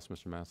something else,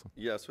 Mr. Massel?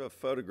 Yes, we have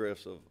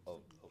photographs of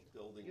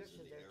buildings in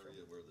the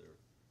area where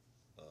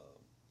they're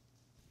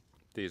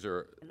These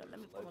are, And let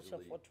me put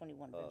myself allegedly,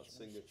 421 Benjamin.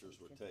 signatures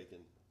were taken.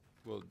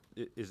 well,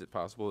 is it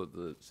possible that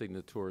the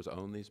signatories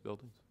own these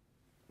buildings?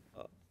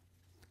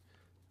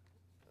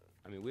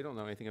 I mean, we don't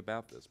know anything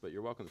about this, but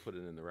you're welcome to put it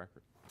in the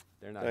record.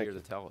 They're not Thank here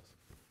you. to tell us.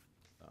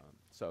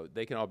 So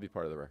they can all be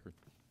part of the record.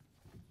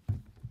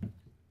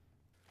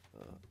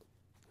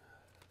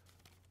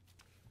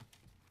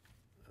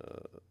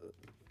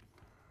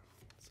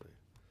 Let's see.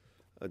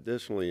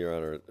 Additionally, Your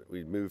Honor,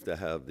 we move to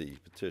have the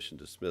petition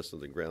dismissed on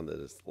the ground that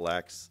it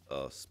lacks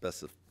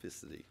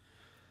specificity.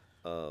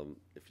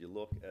 If you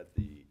look at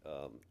the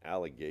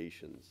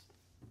allegations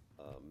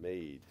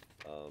made,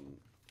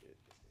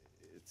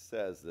 it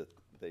says that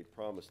they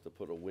promised to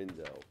put a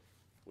window,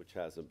 which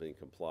hasn't been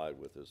complied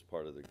with as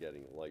part of their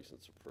getting a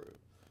license approved.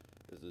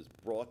 This is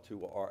brought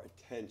to our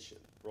attention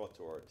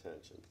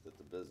that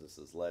the business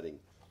is letting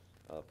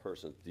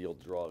persons deal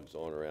drugs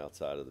on or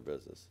outside of the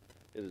business.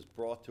 It is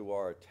brought to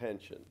our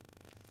attention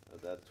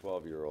that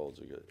 12-year-olds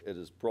are good. It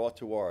is brought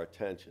to our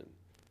attention.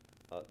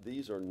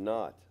 These are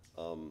not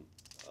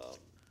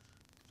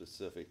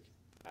specific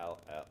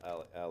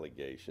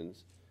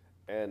allegations,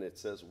 and it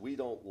says we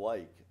don't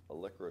like a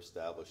liquor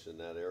established in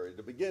that area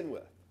to begin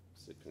with.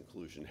 It's a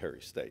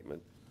conclusionary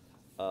statement.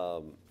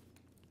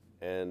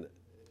 And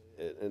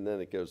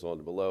then it goes on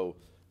to below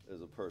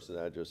is a person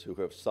address who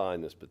have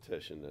signed this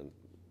petition, and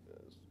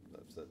as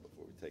I've said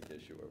before, we take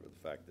issue over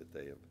the fact that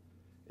they have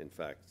in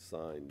fact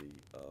signed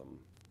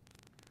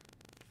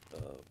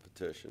the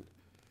petition.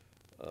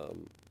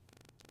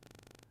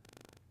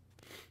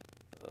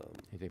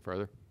 Anything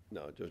further?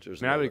 No, Judge,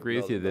 there's I mean, I would no- agree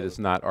with no- you that no- it's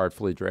not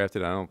artfully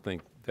drafted. I don't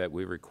think that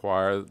we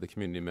require the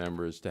community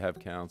members to have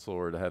counsel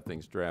or to have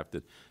things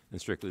drafted in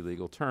strictly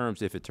legal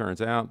terms. If it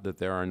turns out that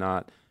there are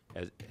not,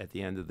 at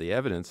the end of the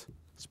evidence,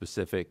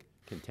 specific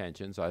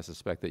contentions, I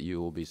suspect that you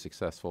will be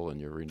successful in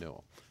your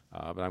renewal.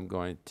 But I'm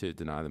going to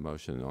deny the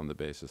motion on the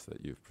basis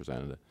that you've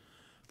presented it.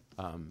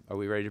 Are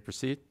we ready to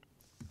proceed?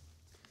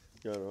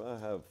 Your Honor, I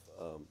have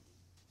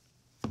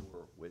 4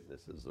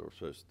 witnesses that are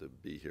supposed to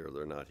be here.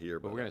 They're not here,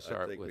 but We're going to I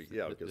start think with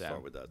yeah, we can them.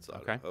 start with that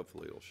side. Okay.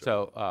 Hopefully it'll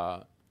show.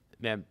 So,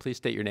 ma'am, please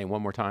state your name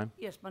one more time.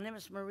 Yes, my name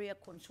is Maria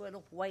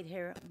Consuelo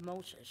Whitehair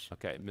Moses.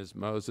 Okay, Ms.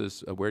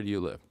 Moses, where do you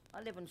live? I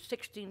live on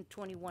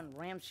 1621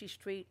 Ramsey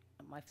Street.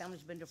 My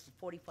family's been there for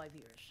 45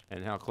 years.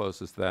 And how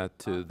close is that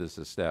to this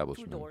 2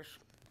 establishment? doors.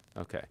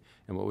 Okay.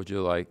 And what would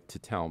you like to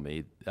tell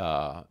me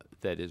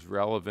that is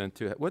relevant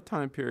to, what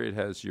time period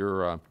has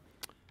your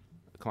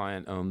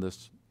client owned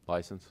this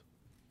license?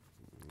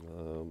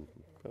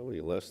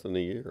 Probably less than a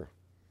year.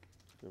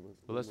 Well,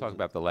 let's talk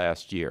about the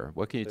last year.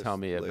 What can you tell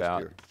me Last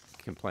about year.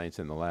 complaints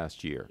in the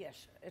last year?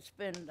 Yes, it's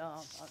been.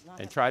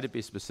 And try to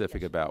be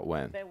specific about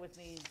when. Bear with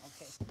me,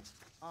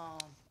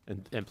 okay.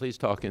 And please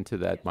talk into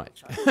that mic.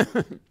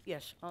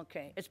 Yes,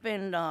 okay. It's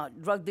been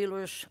drug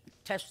dealers,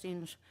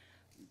 testings,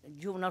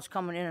 juveniles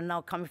coming in and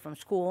out, coming from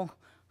school.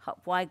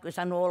 Why? Because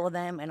I know all of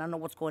them and I know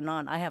what's going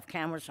on. I have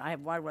cameras. I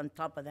have right on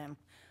top of them,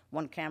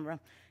 one camera.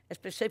 And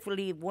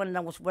specifically, one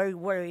that was very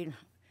worried,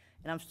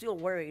 and I'm still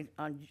worried,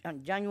 on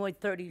January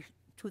 30,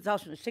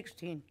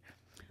 2016,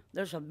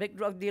 there's a big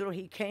drug dealer.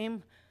 He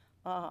came,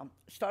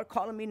 started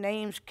calling me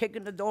names,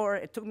 kicking the door.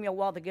 It took me a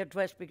while to get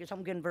dressed because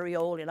I'm getting very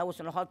old, and I was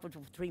in the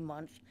hospital for 3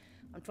 months.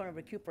 I'm trying to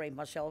recuperate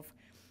myself.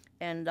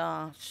 And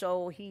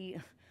so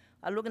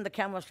I look in the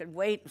camera, I said,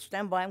 wait,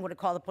 stand by, I'm going to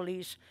call the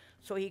police.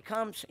 So he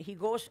comes, he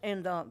goes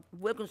in the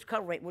Wilkins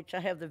car rate, which I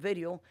have the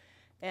video,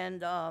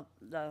 and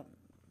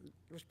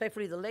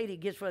respectfully, the lady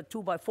gives her a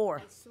 2x4.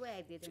 I swear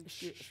I didn't.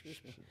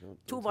 Excuse me.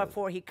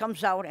 2x4, he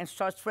comes out and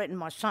starts threatening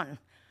my son.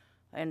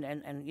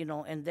 And you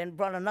know, and then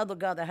brought another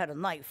guy that had a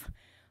knife.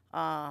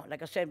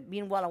 Like I said,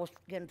 meanwhile, I was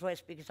getting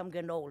dressed because I'm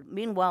getting old.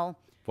 Meanwhile.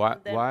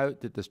 Why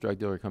did this drug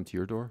dealer come to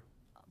your door?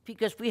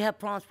 Because we have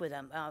problems with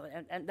them,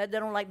 and they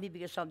don't like me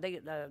because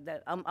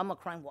I'm a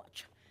crime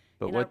watch.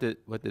 But You what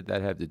know? did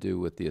that have to do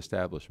with the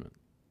establishment?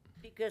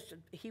 Because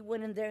he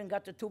went in there and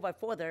got the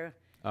 2x4 there.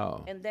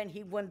 Oh. And then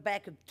he went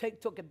back and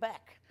took it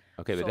back.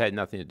 Okay, but So- it had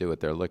nothing to do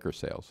with their liquor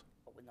sales.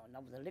 No,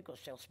 not with the liquor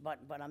sales, but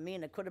I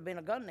mean, it could have been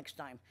a gun next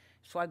time.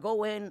 So I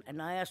go in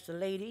and I ask the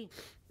lady,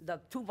 the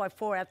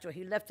 2x4 after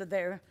he left it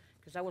there,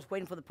 because I was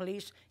waiting for the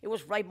police, it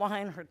was right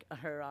behind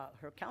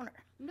her counter.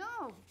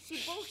 No, she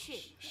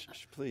bullshit.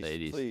 Please,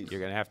 Ladies, please. you're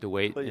going to have to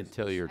wait Please.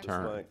 until your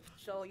turn. Fine.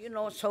 So, you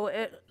know,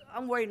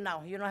 I'm worried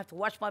now. You know, I have to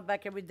watch my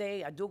back every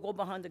day. I do go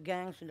behind the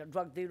gangs and the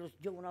drug dealers,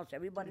 juveniles,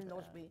 everybody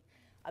knows me.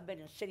 I've been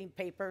in sitting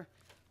paper.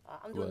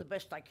 I'm doing Well, the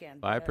best I can.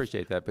 I because-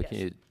 appreciate that, but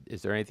yes.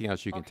 is there anything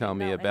else you can Okay, tell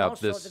me now, and about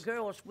also this? the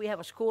girls, we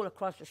have a school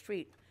across the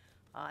street.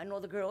 I know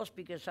the girls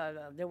because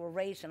they were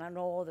raised, and I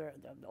know all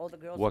the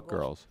girls. What that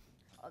goes-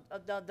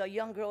 girls? The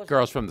young girls.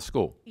 Girls from the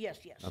school? Yes,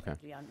 yes. Okay.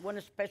 Yeah, one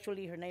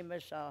especially, her name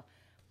is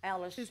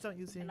Alice. Please don't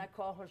use the- And I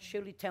call her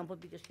Shirley Temple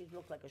because she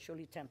looked like a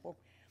Shirley Temple.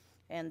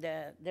 And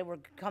they were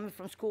coming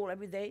from school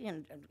every day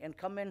and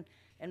coming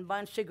and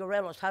buying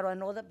cigarillos. How do I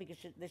know that? Because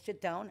they sit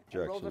down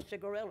and roll the Jackson.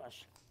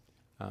 cigarillos.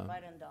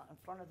 Right in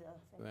front of the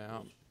thing.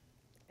 Well,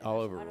 And all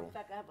as a over. matter of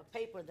fact, I have a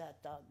paper that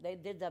they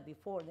did that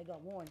before, and they got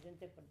warned, didn't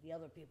they, but the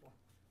other people.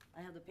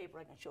 I have the paper,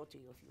 I can show to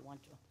you if you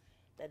want to,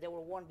 that they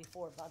were warned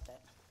before about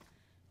that.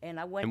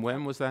 And I went. And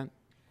when was that?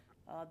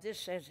 This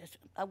says,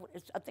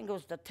 I think it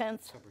was the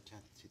 10th. October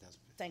 10th, 2015.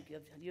 Thank you,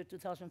 year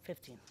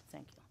 2015,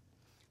 thank you.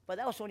 But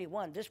that was only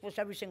one, this was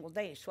every single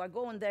day. So I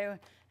go in there,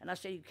 and I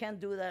say, you can't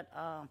do that.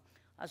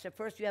 I said,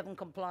 first, you haven't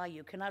complied,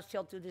 you cannot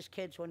sell to these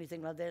kids or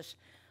anything like this.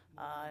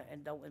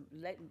 And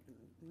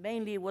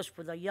mainly it was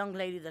for the young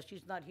lady that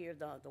she's not here,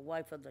 the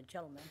wife of the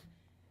gentleman.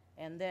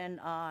 And then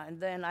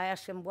I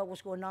asked him what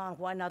was going on,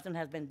 why nothing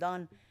has been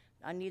done.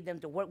 I need them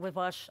to work with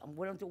us. I'm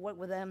willing to work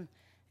with them.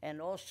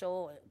 And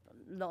also,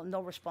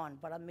 no response.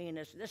 But I mean,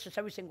 this is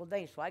every single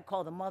day. So I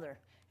call the mother,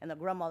 and the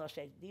grandmother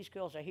said, these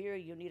girls are here,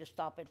 you need to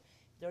stop it.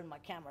 They're in my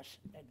cameras.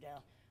 And,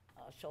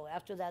 so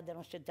after that, they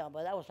don't sit down.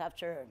 But that was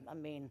after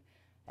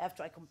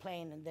I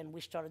complained, and then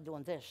we started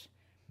doing this.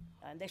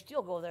 And they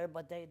still go there,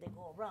 but they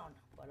go around.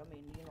 But I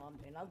mean, you know,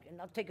 and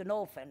I'll take an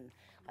oath. And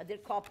I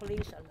did call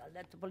police. I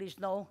let the police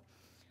know.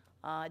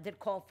 I did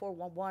call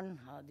 411.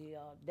 The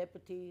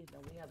deputy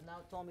that we have now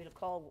told me to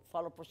call,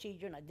 follow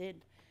procedure, and I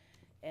did.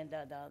 And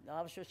the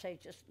officer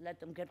said, just let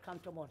them get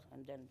comfortable,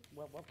 and then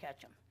we'll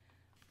catch them.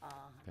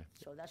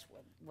 So that's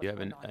what's Do you have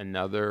going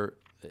on.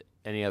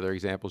 any other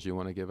examples you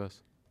want to give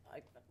us?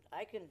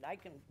 I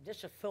can,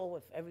 this is filled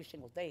with every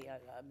single day.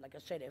 Like I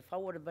said, if I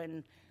would have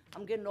been,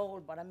 I'm getting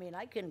old, but I mean,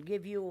 I can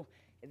give you,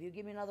 if you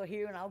give me another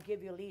hearing, I'll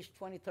give you at least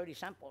 20, 30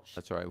 samples.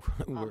 That's all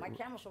right. My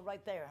cameras are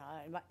right there,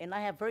 and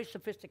I have very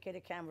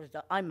sophisticated cameras,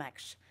 the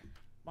IMAX.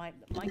 My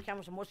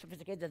cameras are more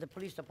sophisticated than the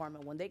police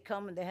department. When they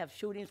come and they have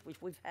shootings,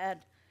 which we've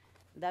had,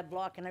 that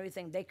block and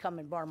everything, they come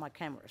and borrow my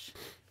cameras.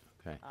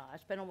 Okay. I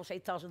spent almost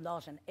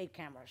 $8,000 on 8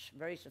 cameras,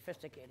 very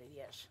sophisticated,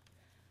 yes.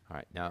 All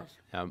right.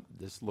 Now,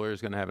 this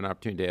lawyer's going to have an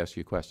opportunity to ask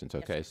you questions,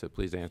 okay? So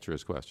please answer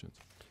his questions.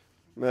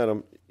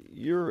 Madam,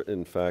 you're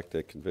in fact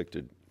a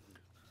convicted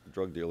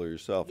drug dealer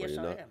yourself, are Yes, you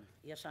I not? am.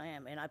 Yes, I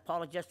am, and I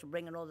apologize for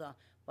bringing all the,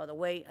 by the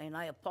way, and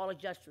I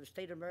apologize to the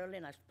state of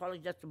Maryland, I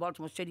apologize to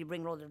Baltimore City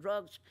bringing all the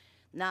drugs.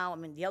 Now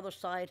I'm in the other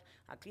side,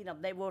 I clean up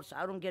neighborhoods,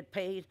 I don't get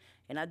paid,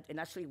 and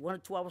I sleep 1 or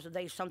 2 hours a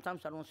day,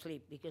 sometimes I don't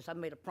sleep, because I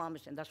made a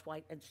promise, and that's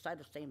why I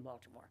decided to stay in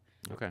Baltimore.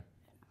 Okay.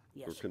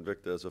 You were Yes.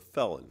 convicted as a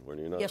felon, were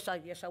you not? Yes,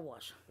 I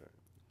was.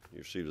 You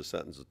received a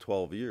sentence of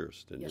 12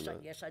 years, didn't you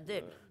not? Yes, I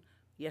did.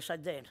 Yes, I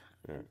did.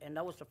 And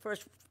that was the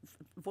first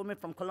informant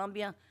from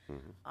Colombia.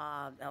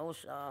 That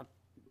was,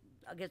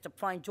 I guess, a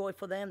prime joy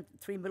for them.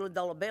 $3 million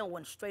bail,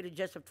 went straight to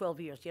jail for 12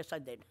 years. Yes, I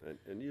did.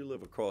 And you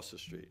live across the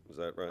street, is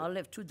that right? I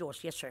live 2 doors.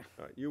 Yes, sir.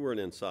 All right, you weren't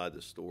inside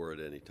the store at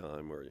any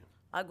time, were you?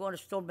 I go in the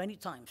store many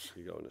times.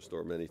 You go in the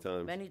store many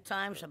times? Many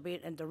times.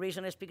 And the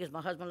reason is because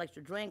my husband likes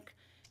to drink,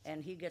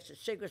 and he gets his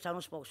cigarettes. I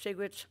don't smoke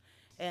cigarettes.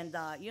 And,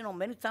 you know,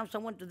 many times I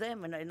went to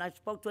them, and I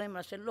spoke to him, and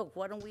I said, look,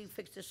 why don't we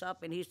fix this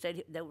up? And he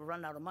said they would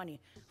run out of money.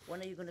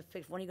 When are you going to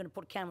fix, when are you going to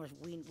put cameras?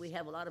 We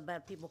have a lot of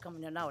bad people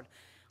coming in and out.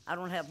 I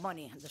don't have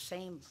money. The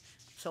same.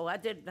 So I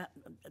did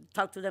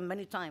talk to them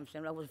many times,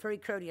 and I was very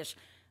courteous.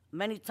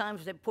 Many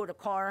times they put a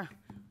car,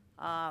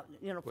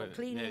 you know, for Wait,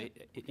 cleaning.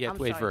 you have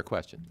to wait for a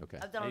question, okay.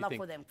 I've done enough Anything-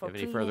 for them, you for have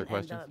any cleaning further and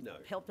questions?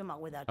 help them out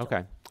with that. too.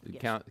 Okay.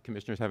 Yes.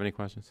 Commissioners have any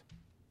questions?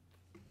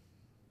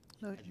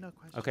 No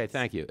questions. Okay,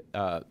 thank you.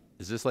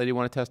 Does this lady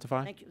want to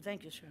testify?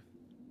 Thank you, sir.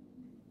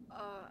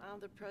 I'm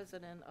the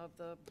president of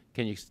the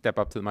Can you step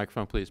up to the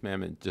microphone, please,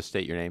 ma'am, and just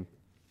state your name?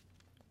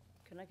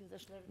 Can I get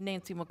this letter?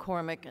 Nancy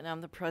McCormick, and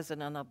I'm the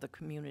president of the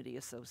Community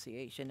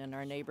Association in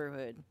our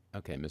neighborhood.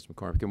 Okay, Ms.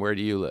 McCormick, and where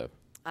do you live?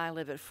 I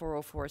live at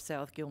 404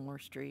 South Gilmore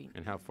Street.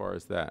 And how far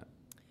is that?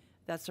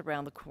 That's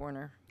around the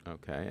corner.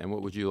 Okay, and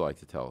what would you like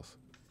to tell us?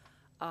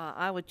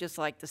 I would just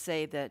like to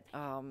say that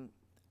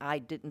I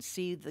didn't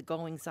see the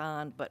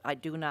goings-on, but I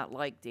do not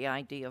like the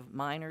idea of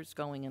minors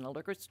going in a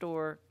liquor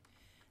store.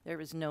 There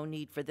is no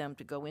need for them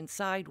to go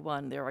inside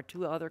one. There are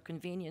 2 other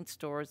convenience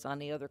stores on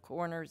the other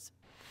corners.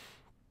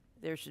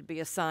 There should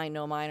be a sign,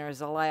 no minors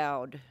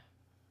allowed.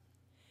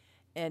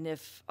 And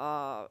if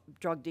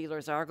drug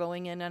dealers are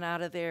going in and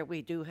out of there,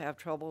 we do have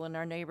trouble in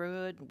our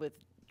neighborhood with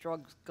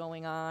drugs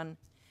going on.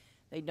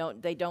 They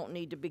don't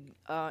need to be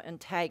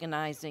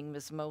antagonizing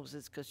Ms.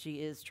 Moses, because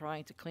she is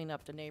trying to clean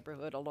up the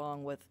neighborhood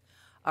along with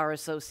our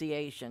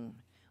association.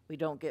 We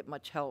don't get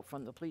much help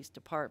from the police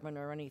department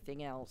or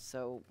anything else,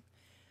 so,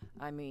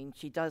 I mean,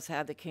 she does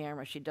have the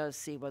camera, she does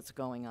see what's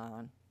going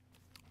on.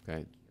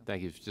 Okay,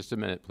 thank you. Just a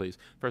minute, please.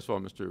 First of all,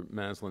 Mr.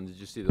 Maslin, did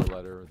you see the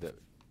letter that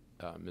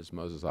Ms.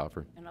 Moses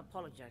offered? And I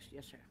apologize,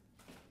 yes, sir.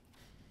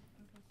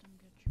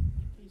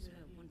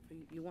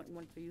 You want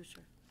one for you,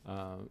 sir?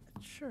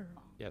 Sure.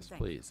 Yes,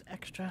 Thank you. please.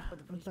 Extra. For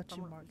the police Let you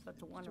department, mark. is that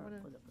the one Do you or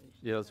wanna- for the police?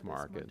 Yeah, let's This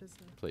mark one it, is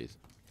the- please.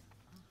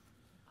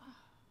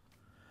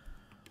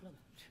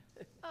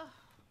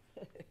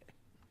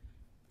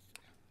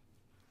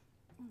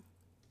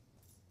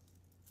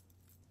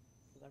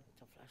 Forgot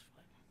the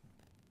flashlight.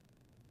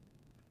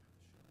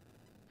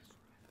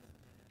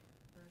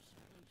 Where's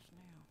the police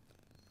now?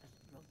 That's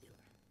the drug dealer.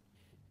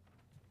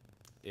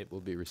 It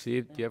will be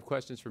received. Do you have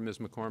questions for Ms.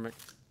 McCormick?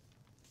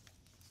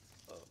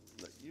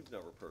 No, you've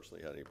never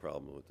personally had any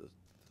problem with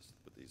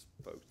with these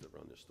folks that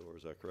run the store,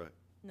 is that correct?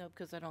 No,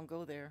 because I don't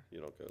go there. You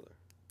don't go there?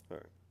 All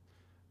right.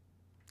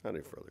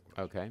 Any further questions?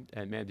 Okay,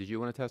 and ma'am, did you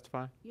want to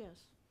testify?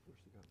 Yes.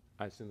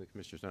 I assume the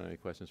commissioners don't have any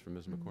questions for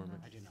Ms.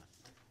 McCormick? I do not.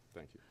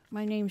 Thank you.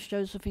 My name's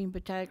Josephine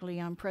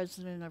Battaglia. I'm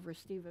president of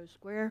Restivo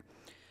Square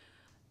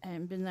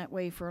and been that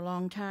way for a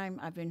long time.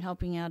 I've been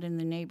helping out in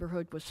the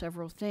neighborhood with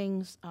several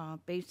things,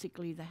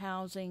 basically the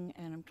housing,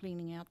 and I'm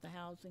cleaning out the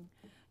housing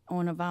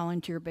on a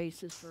volunteer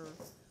basis for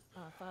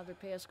Father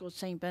Pascal at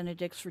St.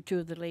 Benedict's for 2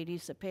 of the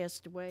ladies that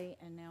passed away,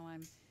 and now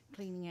I'm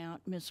cleaning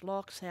out Miss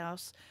Locke's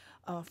house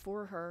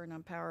for her, and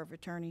I'm power of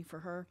attorney for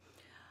her.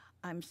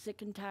 I'm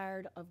sick and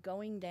tired of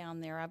going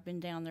down there. I've been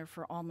down there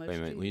for almost 2 Wait a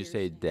years. minute, when you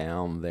say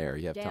down there,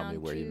 you have to tell me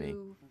Down where you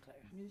mean.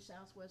 to New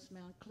Southwest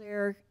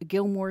Montclair,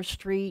 Gilmore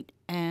Street,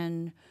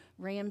 and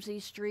Ramsey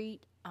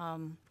Street.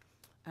 And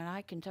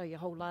I can tell you a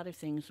whole lot of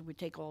things. It would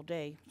take all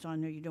day, so I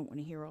know you don't want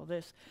to hear all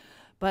this.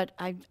 But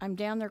I'm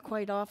down there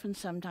quite often,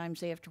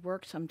 sometimes after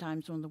work,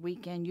 sometimes on the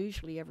weekend,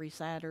 usually every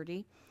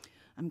Saturday.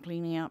 I'm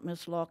cleaning out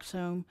Miss Locke's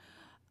home.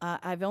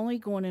 I've only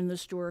gone in the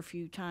store a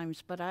few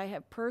times, but I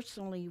have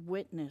personally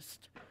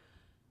witnessed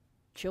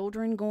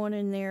children going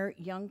in there,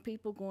 young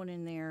people going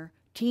in there,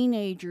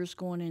 teenagers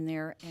going in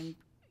there, and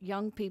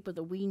young people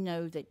that we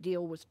know that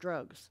deal with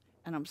drugs.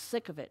 And I'm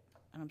sick of it.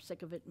 And I'm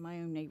sick of it in my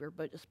own neighbor,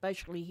 but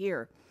especially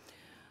here.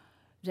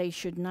 They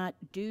should not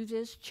do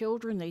this.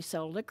 Children, they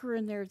sell liquor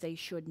in there. They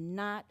should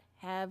not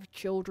have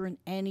children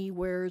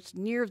anywhere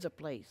near the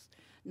place.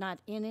 Not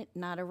in it,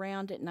 not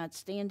around it, not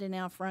standing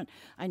out front.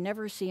 I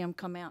never see them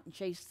come out and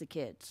chase the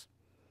kids.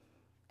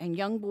 And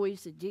young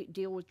boys that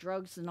deal with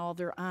drugs and all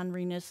their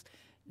orneriness,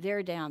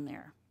 they're down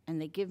there.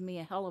 And they give me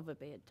a hell of a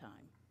bad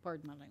time.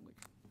 Pardon my language.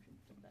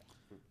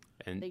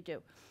 And They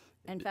do.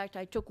 In fact,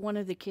 I took one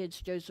of the kids,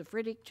 Joseph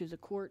Riddick, to the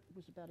court, it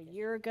was about a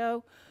year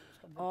ago.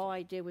 All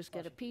I did was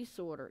get a peace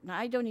order. Now,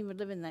 I don't even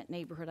live in that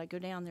neighborhood. I go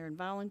down there and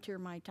volunteer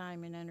my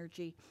time and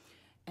energy.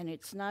 and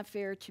it's not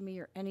fair to me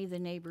or any of the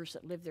neighbors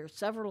that live there.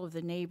 Several of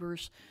the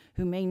neighbors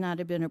who may not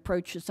have been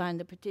approached to sign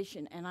the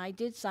petition, and I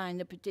did sign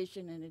the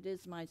petition, and it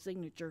is my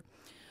signature.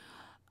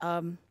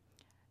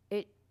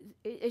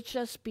 It's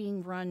just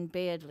being run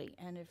badly.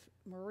 And if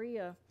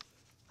Maria,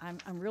 I'm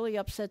really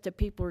upset that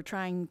people are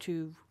trying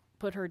to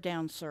put her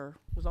down, sir.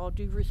 With all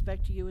due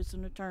respect to you as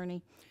an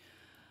attorney,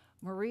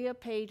 Maria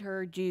paid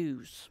her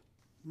dues.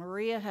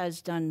 Maria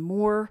has done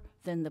more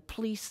than the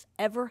police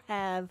ever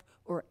have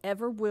or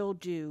ever will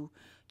do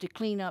to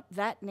clean up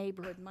that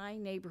neighborhood, my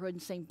neighborhood,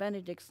 and St.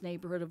 Benedict's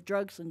neighborhood of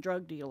drugs and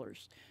drug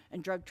dealers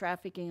and drug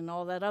trafficking and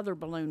all that other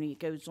baloney that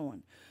goes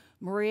on.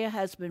 Maria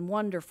has been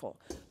wonderful,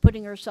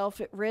 putting herself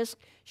at risk.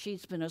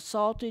 She's been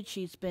assaulted.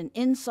 She's been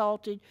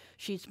insulted.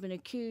 She's been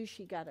accused.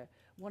 She got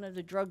one of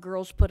the drug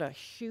girls put a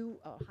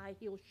high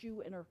heel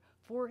shoe in her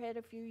forehead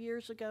a few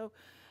years ago.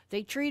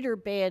 They treat her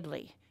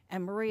badly,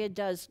 and Maria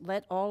does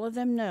let all of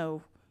them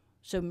know.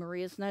 So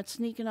Maria's not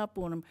sneaking up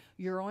on them.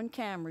 You're on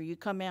camera. You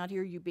come out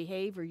here, you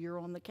behave, or you're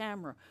on the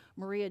camera.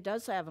 Maria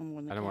does have them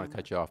on the camera. I don't want to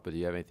cut you off, but do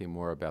you have anything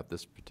more about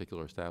this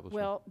particular establishment?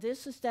 Well,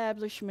 this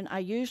establishment, I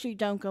usually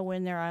don't go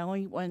in there. I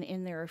only went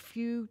in there a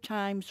few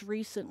times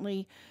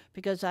recently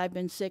because I've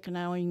been sick and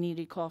I only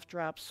needed cough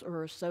drops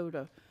or a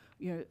soda,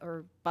 or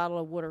a bottle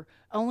of water.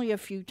 Only a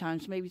few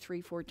times, maybe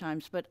 3-4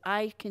 times. But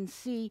I can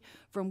see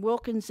from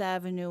Wilkins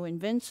Avenue and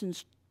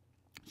Vincent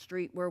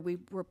Street where we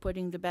were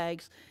putting the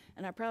bags,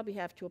 and I probably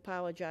have to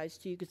apologize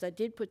to you because I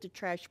did put the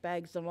trash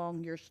bags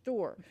along your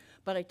store,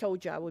 but I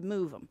told you I would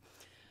move them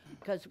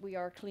because we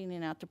are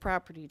cleaning out the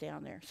property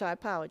down there. So I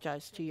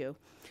apologize to you.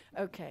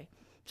 Okay.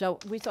 So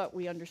we thought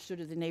we understood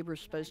it. The neighbor's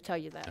supposed to tell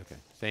you that. Okay.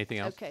 Say anything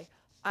else? Okay.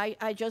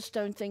 I just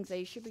don't think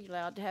they should be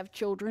allowed to have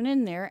children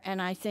in there,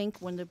 and I think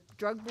when the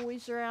drug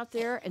boys are out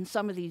there and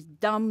some of these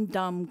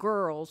dumb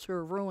girls who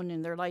are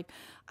ruining their life,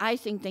 I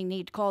think they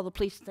need to call the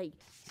police and say,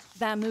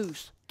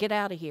 vamoose, get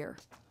out of here.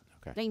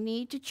 Okay. They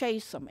need to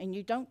chase them, and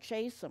you don't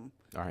chase them.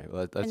 All right,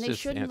 well, let's And they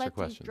just shouldn't answer let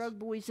questions. these drug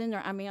boys in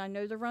there. I mean, I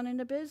know they're running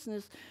a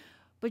business,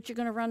 but you're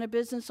going to run a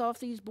business off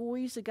these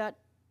boys that got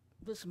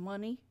this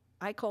money.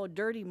 I call it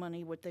dirty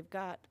money, what they've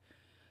got.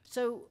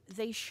 So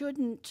they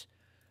shouldn't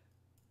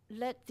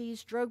let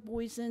these drug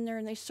boys in there,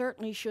 and they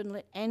certainly shouldn't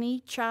let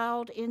any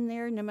child in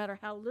there, no matter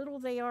how little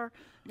they are.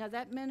 Now,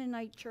 that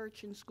Mennonite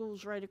church and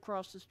school's right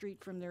across the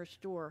street from their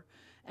store,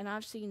 and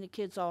I've seen the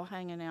kids all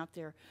hanging out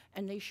there,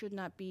 and they should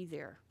not be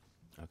there.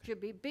 Okay.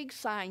 Should be a big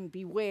sign,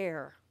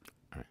 beware,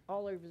 All right.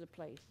 all over the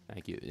place.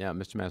 Thank you. Now,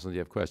 Mr. Maslin, do you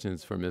have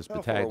questions for Ms.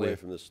 How far away Battaglia?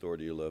 from this store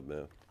do you live,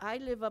 ma'am? I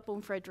live up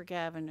on Frederick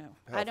Avenue.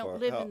 How I don't far-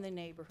 live how- in the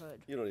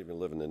neighborhood. You don't even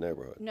live in the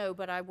neighborhood. No,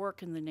 but I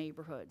work in the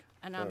neighborhood,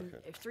 and I'm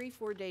Okay.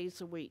 3-4 days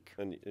a week.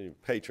 And you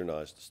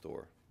patronize the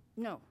store.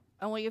 No,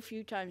 only a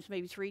few times,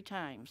 maybe 3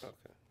 times.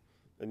 Okay.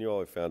 And you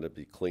always found it to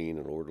be clean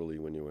and orderly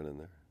when you went in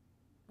there?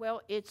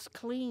 Well, it's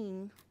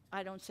clean.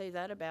 I don't say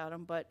that about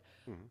them, but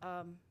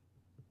Mm-hmm.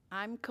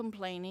 I'm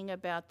complaining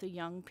about the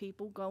young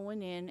people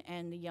going in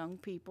and the young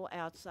people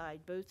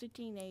outside, both the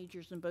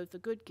teenagers and both the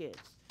good kids.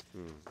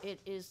 It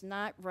is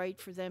not right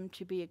for them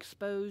to be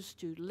exposed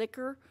to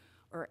liquor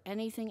or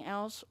anything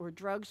else, or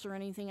drugs or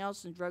anything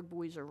else, and drug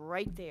boys are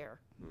right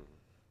there.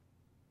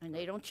 And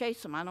they don't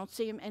chase them. I don't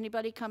see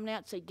anybody coming out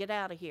and say, get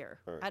out of here.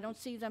 All right. I don't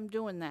see them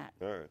doing that.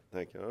 All right,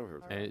 thank you.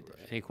 I heard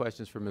Any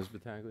questions for Ms.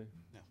 Battaglia?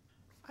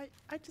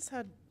 I just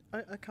had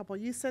a couple.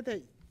 You said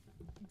that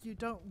you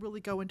don't really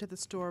go into the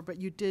store, but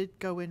you did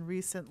go in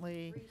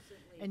recently.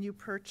 And you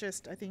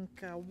purchased, I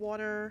think,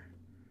 water,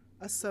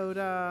 a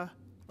soda,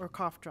 or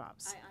cough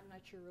drops. I'm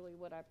not sure really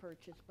what I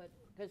purchased, but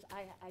because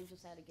I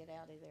just had to get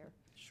out of there.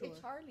 Sure. It's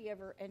hardly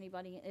ever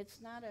anybody. It's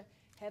not a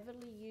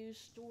heavily used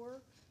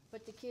store,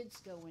 but the kids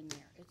go in there.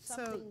 It's So,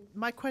 something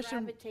my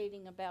question-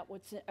 gravitating about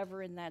what's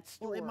ever in that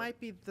store. Well, it might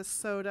be the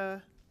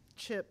soda,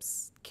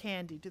 chips,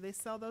 candy. Do they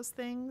sell those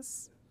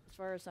things? As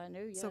far as I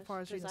know, yes. So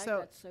far as you know. 'cause I So,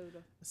 got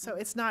soda. so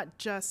it's not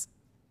just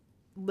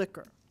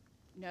liquor.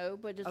 No,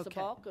 but it's the Okay.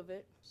 bulk of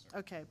it.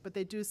 Okay, but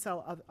they do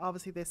sell,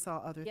 obviously they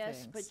sell other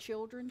Yes, things. but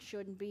children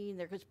shouldn't be in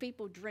there because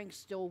people drink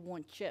still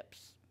want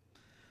chips.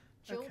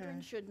 Children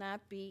Okay. should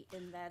not be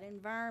in that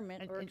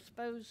environment or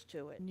exposed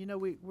to it. And you know,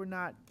 we're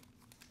not,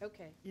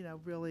 Okay,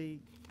 really,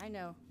 I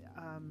know,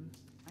 um,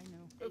 I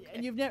know.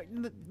 and you've never,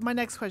 my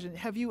next question,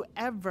 have you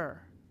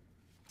ever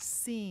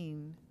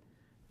seen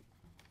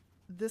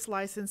this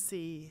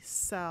licensee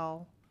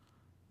sell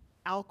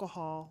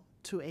alcohol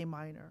to a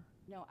minor?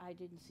 No, I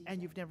didn't see that.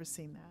 And you've never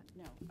seen that?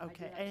 No,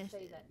 Okay, I do not and-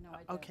 say that, no,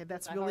 I don't. okay,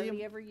 that's I really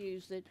hardly ever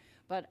used it,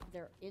 but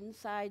they're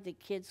inside, the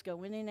kids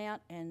go in and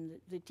out,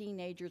 and the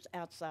teenagers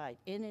outside,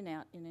 in and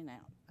out, in and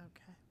out.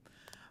 Okay.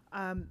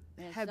 And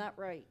it's not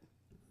right.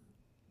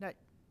 Now,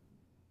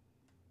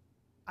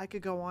 I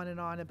could go on and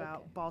on about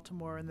Okay.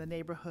 Baltimore and the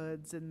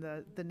neighborhoods and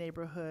the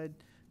neighborhood,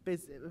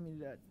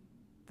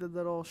 the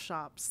little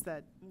shops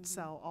that Mm-hmm.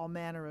 sell all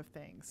manner of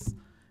things.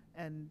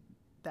 And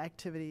the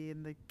activity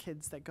and the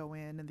kids that go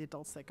in and the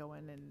adults that go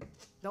in. And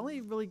the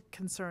only really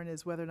concern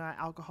is whether or not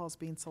alcohol is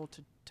being sold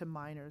to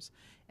minors.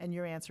 And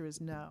your answer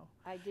is no.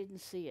 I didn't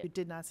see You it.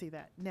 did not see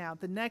that. Now,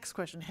 the next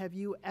question, have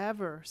you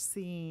ever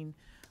seen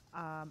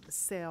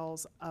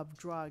sales of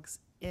drugs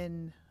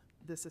in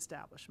this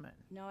establishment?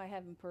 No, I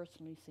haven't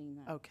personally seen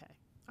that. Okay,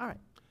 all right.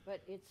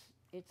 But it's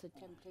a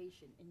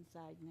temptation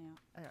inside now.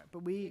 All right,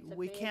 but we It's a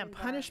bad can't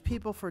punish environment.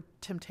 people for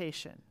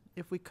temptation.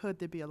 If we could,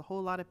 there'd be a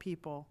whole lot of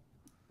people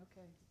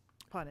Okay.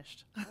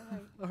 punished. All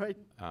right. All right,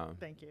 Um,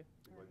 thank you.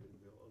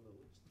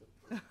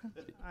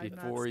 I'm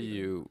not Before speaking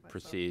you for myself.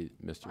 proceed,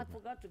 Mr. I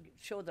forgot to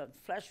show the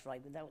flash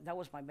drive, but that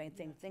was my main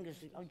thing. Thing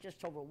is, I'm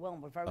just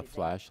overwhelmed with everything.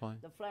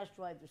 flashlight? The flash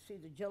drive to see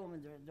the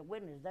gentleman, the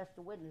witness, that's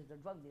the witness, the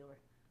drug dealer.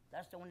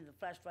 That's the one in the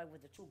flash drive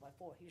with the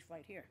 2x4. He's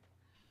right here.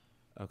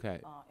 Okay,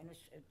 And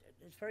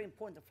it's very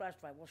important, the flash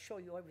drive will show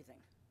you everything.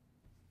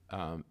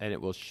 and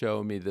it will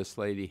show me this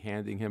lady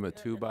handing him a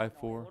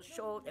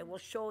 2x4? It will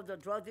show the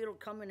drug dealer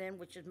coming in,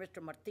 which is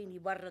Mr. Martin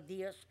Ibarra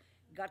Diaz,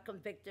 got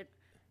convicted.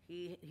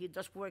 He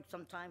does work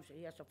sometimes,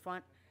 he has a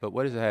front. But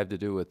what does it have to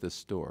do with this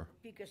store?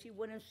 Because he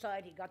went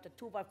inside, he got the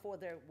 2x4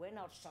 there, went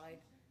outside,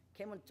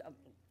 came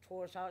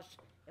to his house,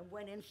 and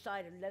went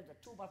inside and left the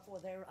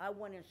 2x4 there. I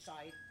went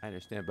inside. I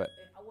understand, but,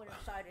 I went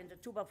inside, and the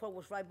 2x4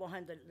 was right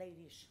behind the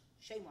ladies.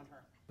 Shame on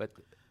her. but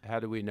how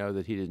do we know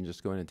that he didn't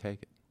just go in and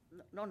take it?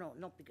 No,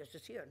 because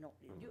it's here. No,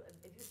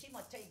 if you see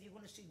my tape, you're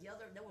gonna see the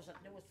other. There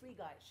were three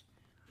guys.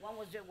 One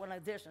was there, went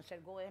like this, and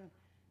said, "Go in,"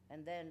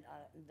 and then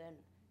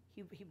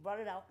he brought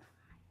it out.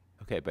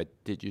 Okay, but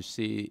did you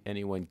see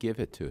anyone give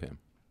it to him?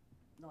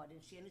 No, I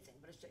didn't see anything.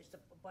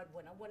 But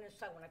when I went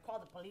inside, when I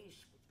called the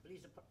police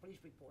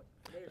report,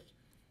 it is.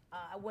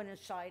 I went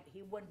inside.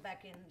 He went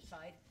back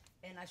inside,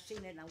 and I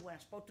seen it. And I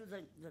spoke to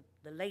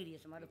the lady.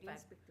 As a matter of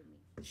fact,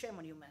 shame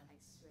on you, man.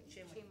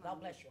 Shame on you. God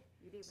bless you.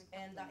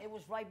 And it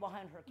was right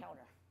behind her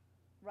counter,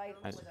 right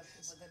where the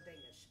thing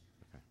is.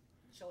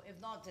 So if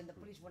not, then the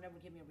police will never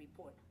give me a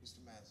report. Mr.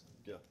 Madsen.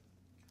 Yeah.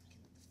 Can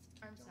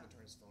you tell him to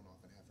turn his phone off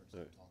and have her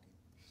stop talking?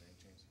 Is there any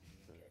chance?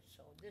 Okay,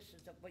 so this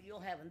is what you'll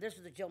have, and this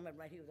is the gentleman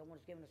right here, the one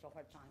that's giving us a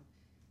hard time,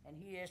 and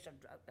he is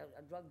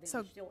a drug dealer,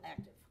 So, still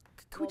active.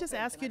 Could we No just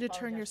offense, ask you and I to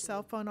turn your apologize to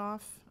cell phone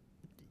off?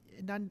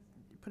 Not,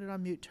 put it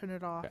on mute, turn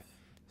it off. Okay.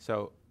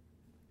 So,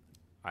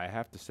 I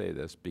have to say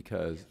this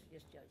because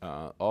Yes,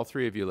 Judge. all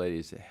three of you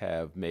ladies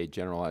have made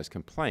generalized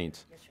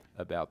complaints Yes, sir.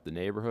 about the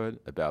neighborhood,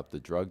 about the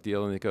drug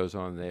dealing that goes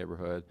on in the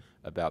neighborhood,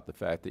 about the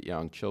fact that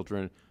young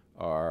children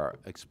are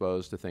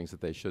exposed to things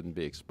that they shouldn't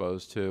be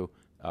exposed to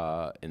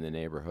in the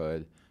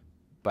neighborhood.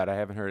 But I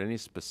haven't heard any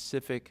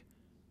specific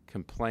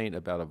complaint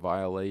about a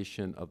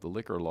violation of the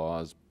liquor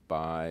laws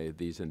by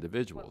these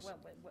individuals.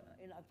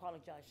 And I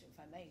apologize if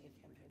I may, if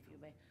you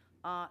may.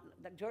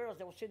 The girls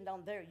that were sitting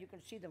down there, you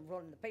can see them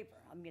rolling the paper.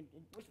 I mean,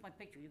 where's my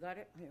picture? You got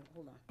it? Here,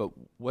 hold on. But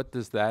what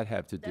does that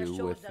have to That do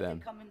shows with that them?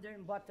 they come in there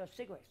and bought the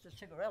cigarettes, the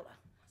cigarella.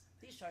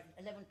 These are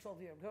 11,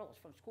 12-year girls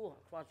from school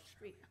across the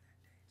street.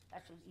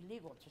 That's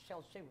illegal to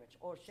sell cigarettes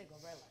or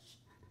cigarellas.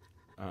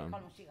 They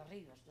call them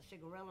cigarrillos. The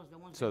cigarellas, the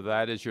ones. So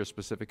that is your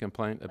specific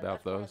complaint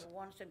about That's one of those? the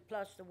ones, and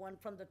plus the one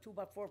from the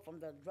 2x4 from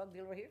the drug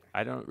dealer here.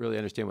 I don't really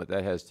understand what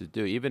that has to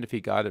do. Even if he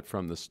got it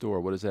from the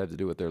store, what does that have to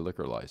do with their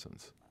liquor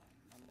license?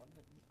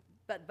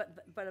 But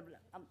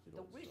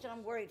the reason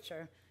I'm worried,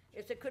 sir,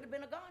 is it could have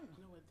been a gun.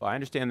 Well, I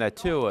understand that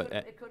No, too.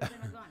 it could have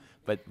been a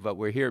gun. But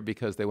we're here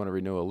because they want to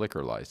renew a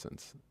liquor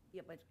license.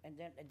 Yeah, but, and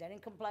then, they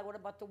didn't comply. What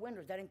about the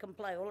windows? They didn't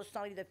comply. All of a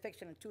sudden, they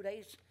fixed it in 2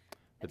 days.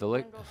 But And the the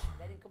lic- windows,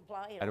 they didn't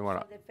comply. I don't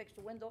want They fixed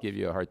the windows. to give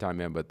you a hard time,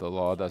 man, but the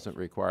law doesn't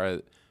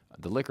require,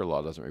 the liquor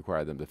law doesn't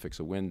require them to fix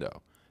a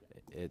window.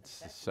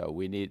 It's, so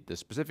we need, the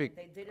specific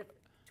They did it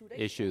 2 days.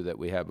 issue that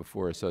we have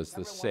before us is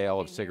the Remember when sale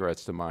they of came here?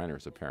 cigarettes to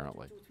minors,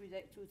 apparently. 2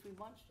 or 3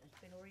 months. It's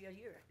been already a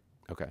year.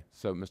 Okay,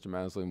 so Mr.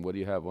 Maslin, what do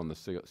you have on the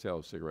sale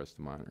of cigarettes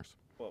to minors?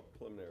 Well,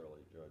 preliminarily,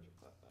 Judge,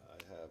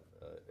 I have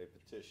a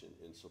petition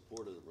in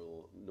support of the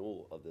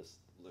renewal of this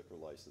liquor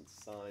license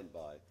signed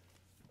by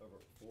over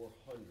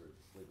 400,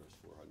 I believe there's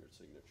 400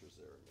 signatures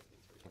there.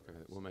 Maybe 300.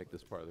 Okay, we'll make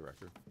this part of the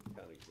record.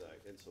 Kind of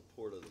exact, in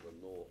support of the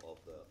renewal of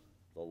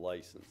the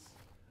license.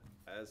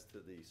 As to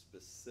the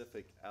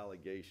specific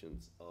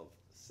allegations of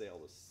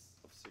sale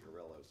of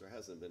cigarellos, there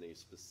hasn't been any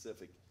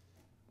specific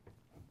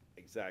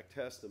exact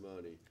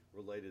testimony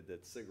related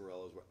that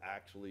cigarellos were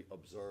actually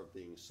observed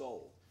being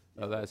sold.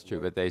 Oh, that's true,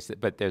 but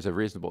but there's a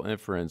reasonable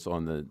inference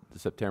on the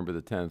September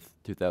the 10th,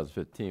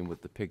 2015,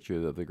 with the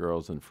picture of the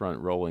girls in front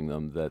rolling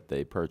them, that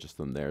they purchased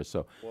them there.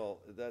 So Well,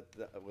 with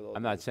all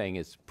I'm due not saying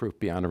it's proof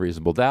beyond a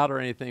reasonable doubt or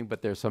anything,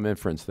 but there's some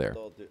inference there.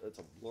 It's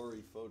a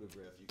blurry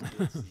photograph. You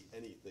can't see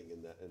anything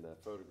in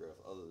that photograph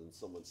other than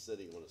someone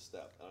sitting on a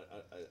step.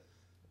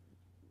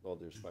 All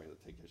due respect,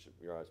 I take issue.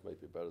 Your eyes might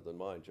be better than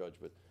mine, Judge,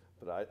 but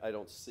I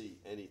don't see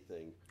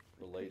anything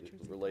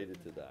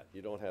related to that.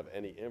 You don't have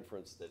any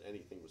inference that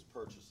anything was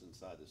purchased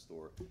inside the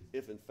store.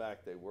 If in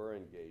fact they were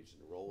engaged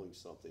in rolling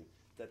something,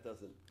 that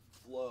doesn't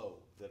flow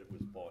that it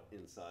was bought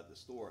inside the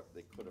store.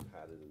 They could have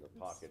had it in the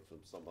pocket from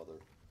some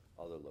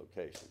other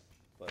location.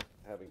 But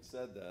having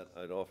said that,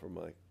 I'd offer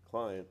my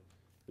client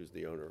who's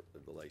the owner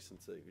of the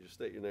licensee. Could you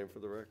state your name for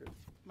the record?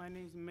 My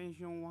name is Mei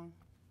Xiong Wang.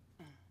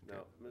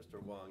 Now,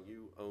 Mr. Wang,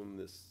 you own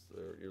this,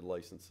 your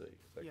licensee,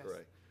 is that Yes.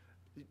 correct?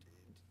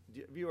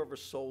 Have you ever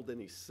sold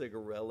any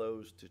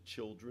cigarellos to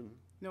children?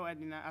 No, I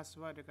did not. I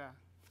swear to God.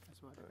 I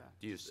swear to God.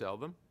 Do you sell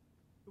them?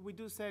 We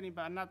do selling,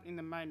 but not in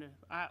the minor.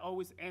 I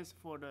always ask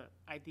for the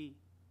ID.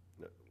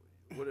 No.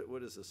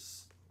 What is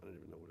this? I don't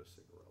even know what a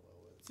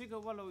cigarello is.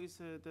 Cigarello is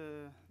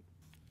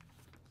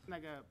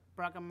like a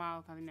black and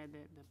mild, something like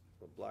that.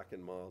 A black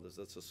and mild,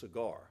 that's a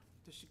cigar.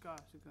 The cigar.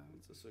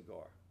 It's a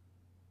cigar.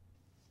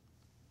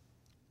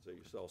 So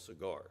you sell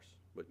cigars,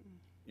 but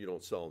you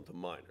don't sell them to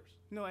minors.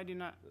 No, I did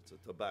not. It's a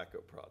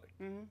tobacco product.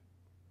 Mm-hmm.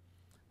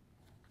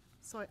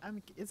 So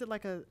is it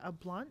like a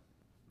blunt?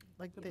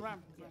 Like The they-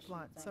 blunt, yeah, yes.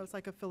 blunt. So it's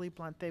like a Philly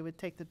blunt. They would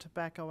take the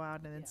tobacco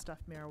out and then stuff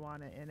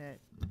marijuana in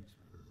it.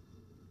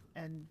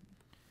 And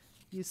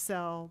you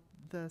sell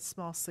the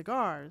small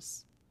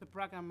cigars, The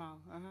black and mild.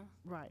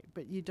 right?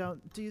 But you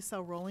don't. Do you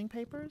sell rolling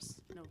papers?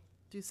 No.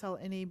 Do you sell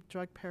any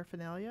drug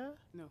paraphernalia?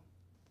 No.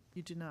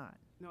 You do not.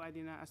 No, I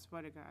did not. I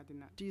swear to God, I did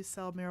not. Do you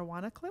sell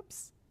marijuana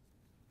clips?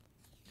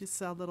 Do you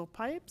sell little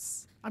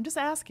pipes? I'm just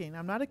asking.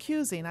 I'm not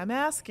accusing. I'm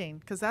asking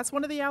because that's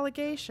one of the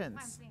allegations.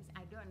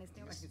 I don't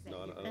understand what you're saying.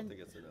 No, I don't think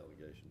it's an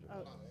allegation.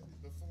 Judge.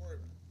 Before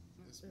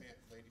this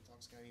lady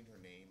talks, can I need her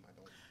name? I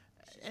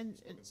don't, And- she's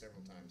spoken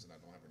several times and I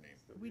don't have her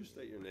name. Would you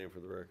state your name for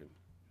the record?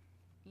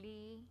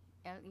 Lee,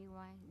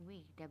 L-E-Y,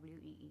 Wee,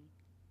 W-E-E.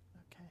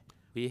 Okay.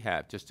 We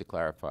have, just to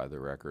clarify the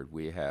record,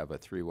 we have a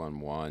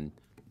 311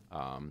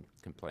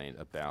 complaint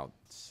about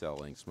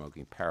selling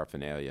smoking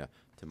paraphernalia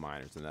to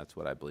minors, and that's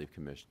what I believe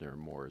Commissioner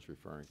Moore is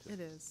referring to. It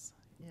is.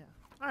 Yeah.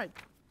 All right.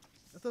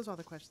 Those are all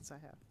the questions I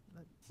have.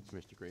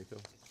 Commissioner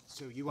Greenfield?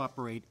 So you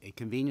operate a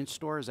convenience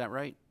store, is that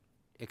right?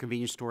 A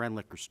convenience store and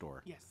liquor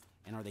store? Yes.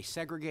 And are they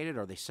segregated?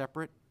 Are they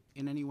separate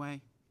in any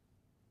way?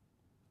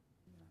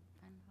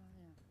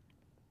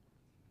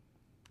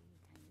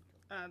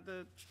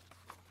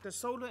 The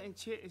soda and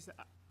chair is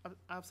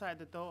outside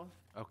the door.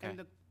 Okay.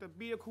 And the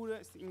beer cooler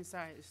is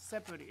inside. It's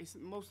separate. It's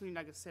mostly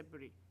like a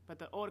separate. But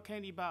the old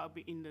candy bar will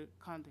be in the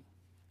counter.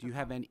 Do you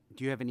have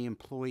any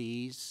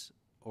employees,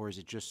 or is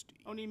it just,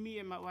 Only me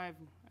and my wife,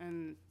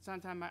 and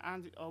sometimes my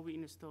aunt is always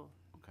in the store.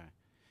 okay?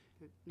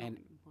 No And,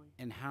 employee.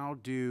 and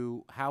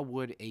how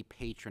would a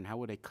patron, how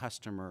would a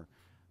customer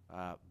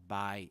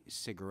buy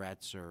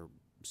cigarettes or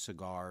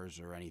cigars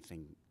or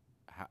anything?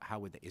 How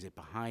would they, is it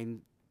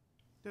behind?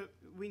 The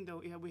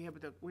window, yeah, we have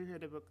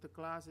the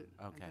closet.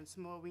 Okay. And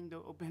small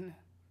window open.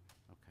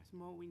 Okay.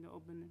 Small window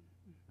open.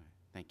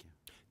 Thank you.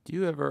 Do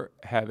you ever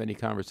have any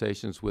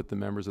conversations with the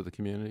members of the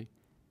community?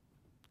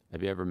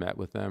 Have you ever met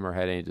with them or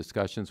had any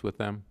discussions with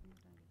them?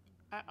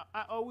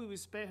 I always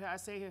respect her. I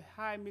say,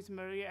 hi, Miss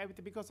Maria,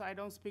 everything, because I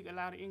don't speak a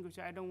lot of English.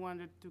 I don't want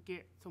it to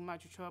get so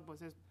much trouble.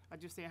 So I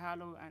just say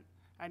hello, and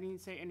I didn't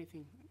say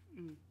anything.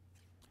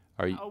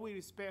 Are you, I always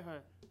respect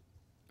her.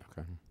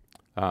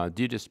 okay.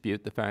 Do you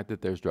dispute the fact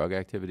that there's drug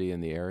activity in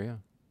the area?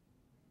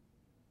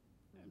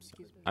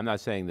 Excuse me. I'm not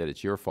saying that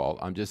it's your fault.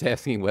 I'm just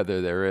asking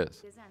whether there is.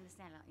 Doesn't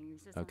understand lah.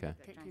 English is Okay. only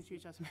the Can you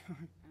just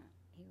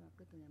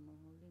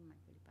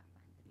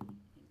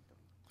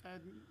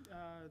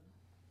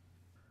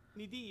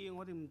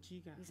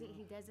You see,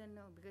 he doesn't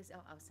know because of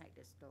outside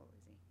the store, you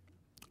see.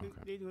 He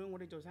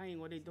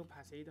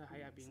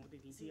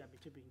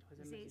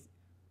says,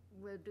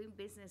 we're doing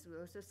business, we're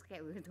also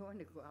scared, we don't want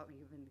to go out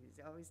even,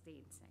 we always stay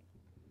inside.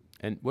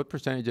 And what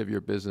percentage of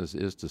your business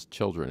is to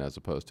children as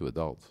opposed to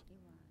adults?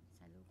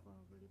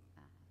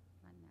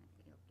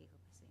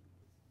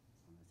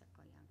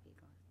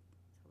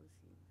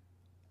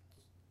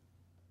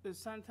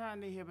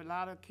 Sometimes they have a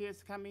lot of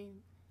kids coming,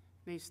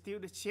 they steal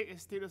the chicken,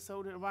 steal the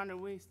soda, run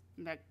away,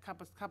 like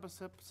couple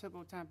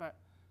circle time, but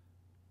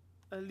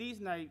at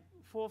least like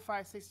 4,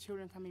 5, 6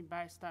 children coming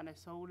by, start like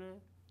soda,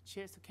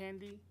 chips,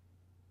 candy,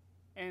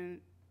 and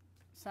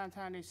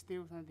sometimes they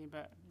steal something,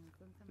 but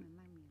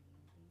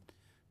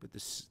But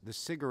the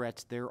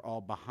cigarettes, they're all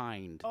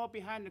behind. all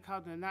behind the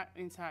counter, not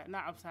inside,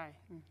 not outside,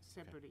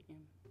 separately.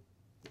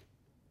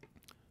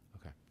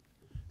 Okay.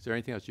 Is there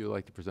anything else you would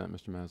like to present,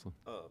 Mr. Maslin?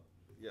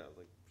 Yeah, I'd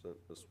like to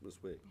present Ms.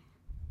 Wee.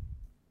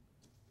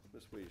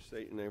 Ms. Wee,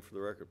 state your name for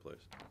the record,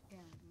 please. Yeah,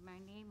 my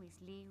name is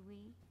Lee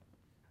Wee.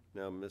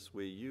 Now, Ms.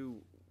 Wee,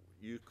 you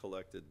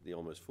collected the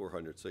almost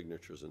 400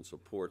 signatures in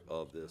support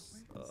of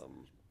this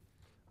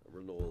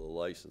renewal of the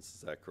license,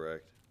 is that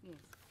correct? Yes.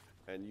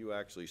 And you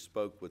actually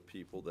spoke with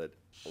people that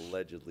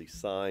allegedly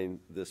signed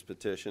this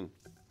petition?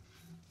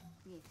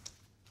 Yes.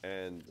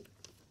 And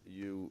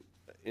you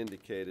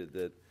indicated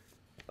that,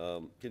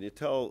 can you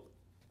tell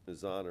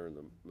Ms. Honor and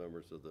the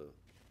members of the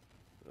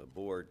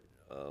board,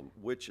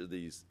 which of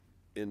these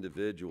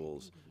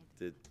individuals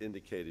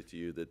indicated to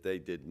you that they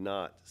did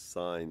not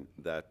sign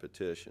that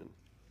petition?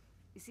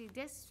 You see,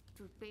 just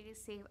to play it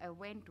safe, I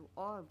went to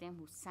all of them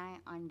who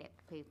signed on that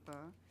paper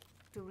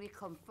to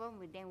reconfirm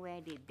with them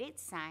where they did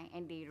sign,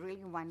 and they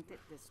really wanted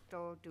the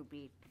store to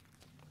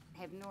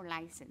have no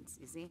license,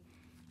 you see.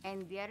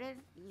 And the other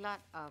lot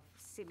of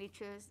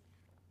signatures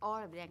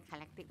all of them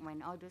collected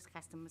when all those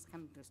customers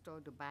come to the store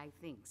to buy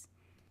things.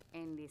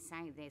 And they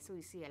sign there, so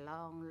you see a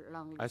long,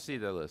 long list. I see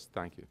the list,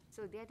 thank you.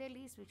 So the other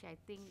list, which I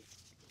think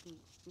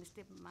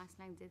Mr.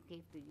 Maslan just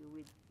gave to you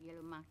with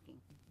yellow marking.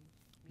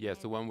 Yes,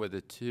 the one where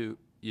the two,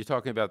 you're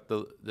talking about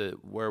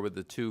where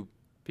the two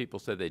people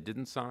said they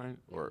didn't sign,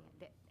 or,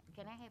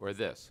 Can I have or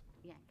this?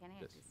 Yeah, can I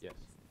have This, this? yes.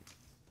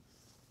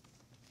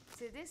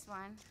 So this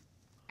one,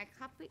 I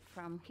copied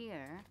from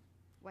here,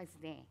 was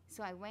there.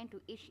 So I went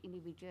to each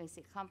individual and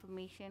said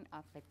confirmation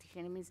of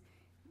petition. It means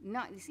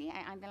not, you see,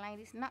 I underline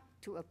this, not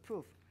to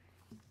approve.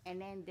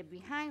 And then the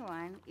behind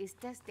one is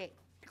just that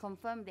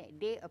confirm that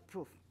they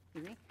approve.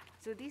 You see?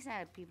 So these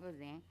are the people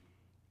there.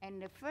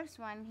 And the first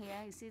one here,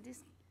 you see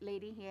this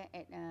lady here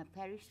at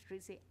Parish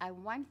Street say, I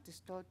want the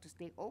store to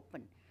stay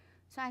open.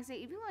 So I said,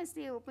 if you want to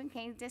stay open,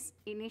 can you just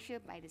initial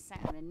by the side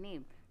of the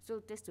name?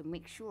 So just to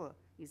make sure,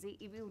 you see,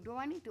 if you don't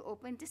want it to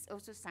open, just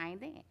also sign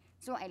there.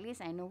 So at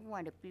least I know who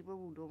are the people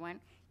who don't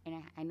want,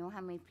 and I know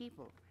how many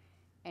people.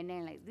 And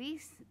then like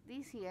this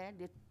here,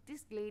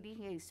 this lady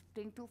here is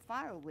staying too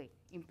far away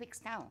in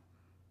Pickstown,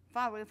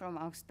 far away from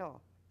our store.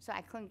 So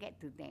I couldn't get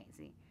to there,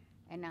 see.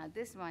 And now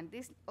this one,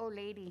 this old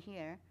lady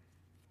here,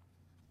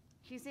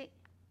 she said,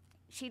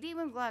 she didn't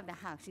even go out of the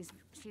house.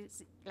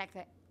 She's like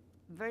a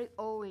very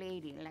old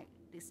lady, like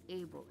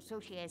disabled. So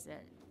she has a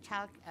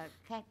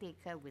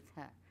caretaker with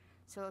her.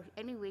 So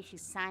anyway, she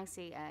signed,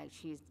 say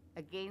she's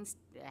against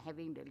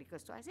having the liquor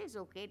store. I said, it's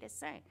okay, that's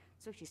fine.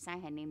 So she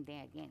signed her name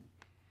there again.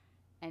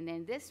 And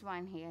then this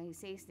one here, he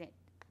says that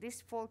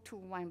this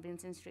 421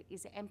 Vincent Street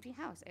is an empty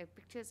house. I have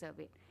pictures of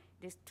it.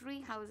 There's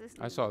 3 houses.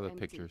 I saw the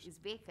empty. pictures. It's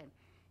vacant.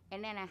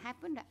 And then I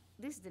happened to,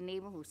 this is the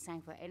neighbor who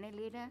signed for it. And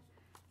then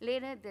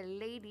later the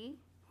lady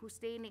who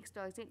stayed next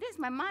door said, this is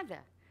my mother.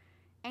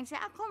 And she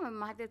said, I'll call my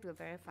mother to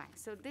verify.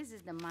 So this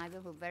is the mother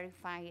who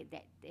verified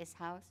that this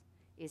house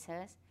is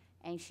hers,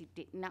 and she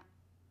did not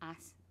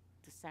ask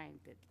to sign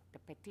the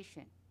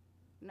petition,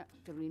 not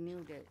to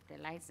renew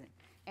the license.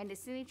 And the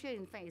signature,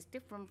 in fact, is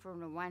different from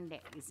the one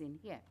that is in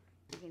here.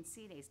 You can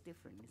see that it's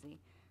different, you see.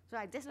 So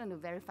I just want to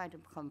verify to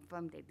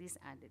confirm that these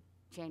are the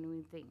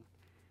genuine thing.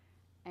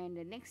 And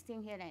the next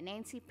thing here, that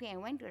Nancy P. I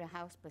went to the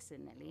house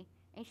personally,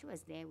 and she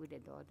was there with the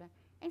daughter,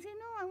 and said,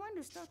 no, I want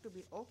the store to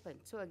be open.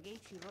 So again,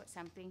 she wrote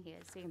something here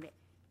saying that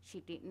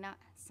she did not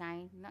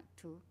sign not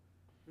to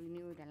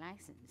renew the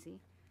license, see?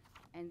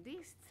 And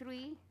these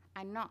 3,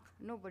 I knocked,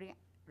 nobody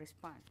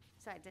responded.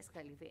 So I just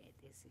got to leave it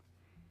at this. See?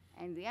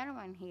 And the other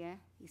one here,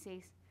 he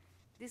says,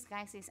 this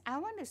guy says, I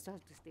want the store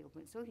to stay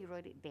open. So he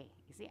wrote it there.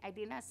 You see, I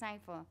did not sign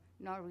for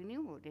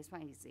non-renewal, that's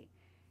what he said.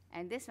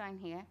 And this one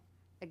here,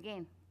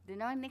 again, the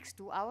one next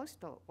to our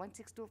store,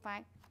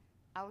 1625,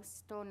 our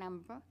store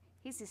number,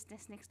 his is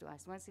just next to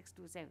us,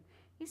 1627.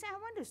 He said, I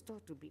want the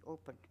store to be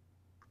opened.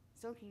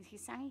 So he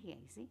signed here,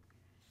 you see.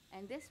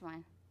 And this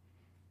one,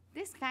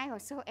 this guy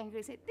was so angry,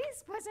 he said,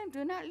 this person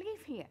do not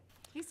live here.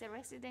 He's a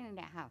resident in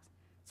that house.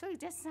 So he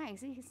just signed,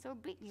 see, he's so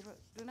big, he wrote,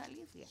 do not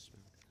live here,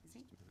 you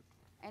see.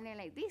 And then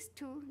like these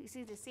 2, you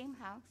see the same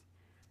house.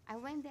 I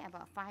went there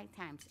about 5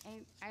 times,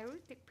 and I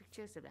really take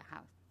pictures of the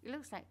house. It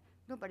looks like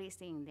nobody's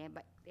staying there,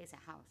 but there's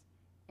a house.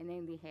 And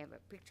then they have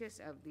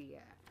pictures of the,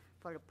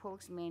 for the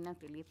postman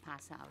not to leave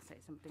parcel outside,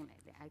 something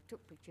like that. I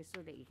took pictures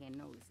so that you can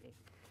know it's it.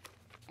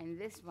 And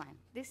this one,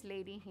 this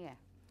lady here,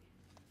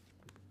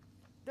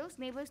 those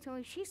neighbors told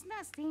me she's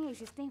not staying here,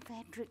 she's staying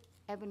Frederick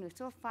Avenue,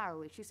 so far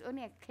away. She's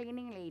only a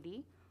cleaning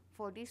lady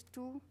for these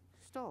 2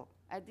 stores,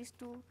 these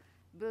 2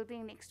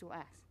 buildings next to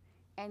us.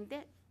 And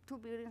that 2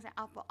 buildings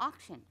are out for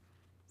auction.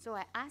 So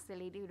I asked the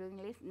lady who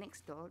live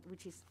next door,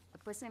 which is a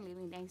person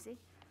living there, and say,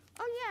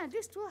 oh yeah,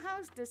 these 2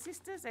 houses, the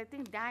sisters, I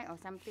think, died or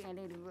something, and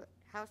then they were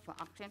house for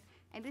auction.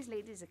 And this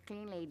lady is a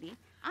clean lady.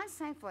 I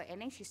signed for it,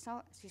 and then she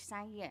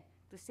signed here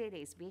to say that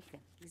it's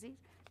vacant. You see,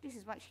 this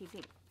is what she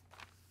did.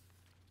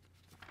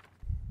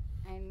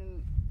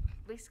 And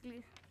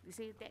basically, you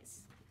see,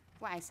 that's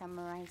what I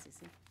summarized, you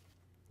see.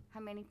 How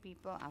many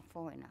people are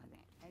for and all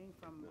that. I think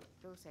from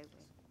those I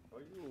read.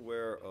 Are you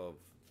aware of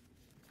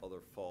other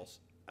false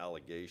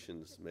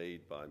allegations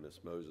made by Ms.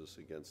 Moses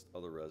against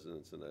other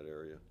residents in that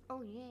area?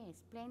 Oh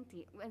yes,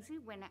 plenty. Well, see,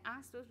 when I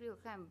asked those people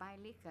to come and buy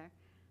liquor,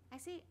 I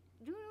say,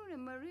 do you know that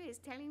Maria is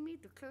telling me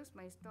to close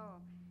my store?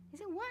 He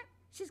said, what?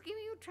 She's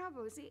giving you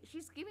trouble. See,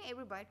 she's giving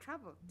everybody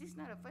trouble. This is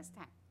not the first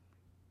time.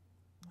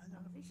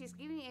 See, she's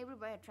giving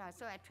everybody trouble.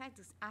 So I tried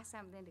to ask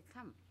some of them to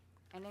come.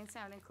 And then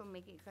some of them couldn't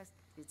make it because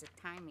there's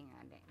a timing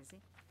on that, you see?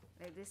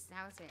 Like this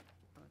house at,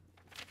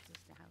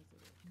 just the house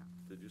at the top.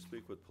 Did you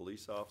speak with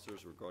police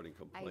officers regarding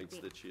complaints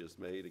did. that she has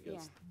made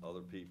against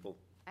other people?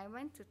 I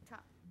went to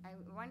talk,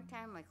 one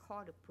time I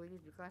called the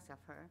police because of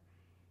her,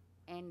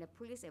 and the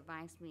police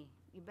advised me,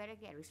 you better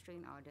get a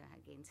restraining order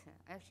against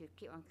her, else she'll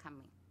keep on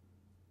coming.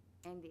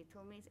 And they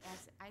told me,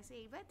 I said,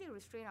 if I take a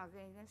restraining order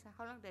against her,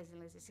 how long does it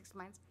last? 6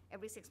 months?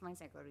 Every 6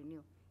 months I got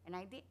renew. And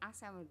I did ask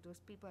some of those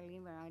people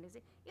living around, they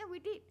said, yeah, we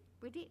did.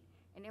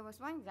 And there was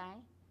one guy,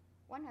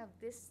 one of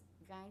this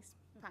guy's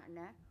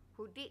partner,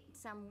 who did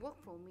some work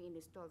for me in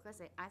the store because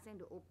I asked him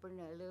to open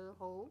a little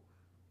hole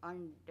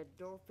on the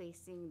door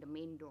facing the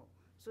main door.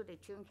 so the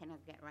children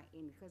cannot get right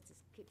in because they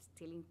keep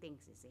stealing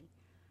things, you see.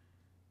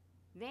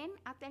 Then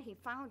after she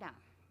found out,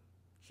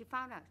 she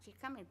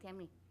come and tell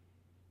me,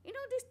 you know,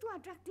 these two are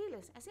drug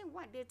dealers. I said,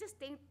 what? They're just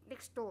staying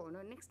next door,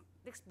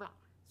 next block.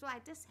 So I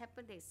just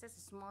happened, it's just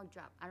a small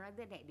job. I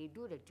rather that they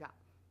do the job,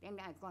 then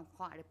I go and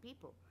call other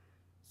people.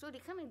 So they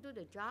come and do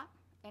the job,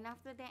 and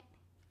after that,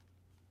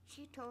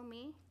 she told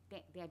me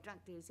that they are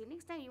drug dealers. She said,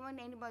 next time you want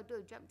anybody to do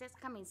a job, just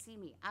come and see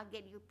me. I'll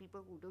get you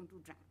people who don't do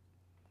drugs.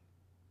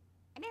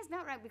 And that's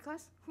not right,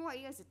 because who are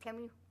you to tell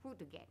me who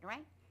to get,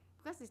 right?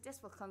 Because it's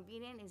just for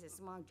convenience, it's a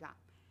small job.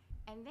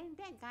 And then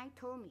that guy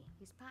told me,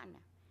 his partner,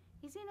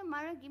 he said, no,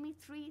 Mara, give me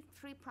three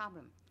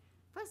problems.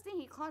 First thing,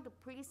 he called the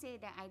police,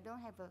 said that I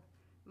don't have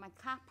my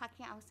car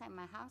parking outside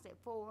my house at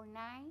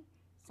 409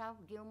 South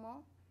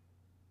Gilmore.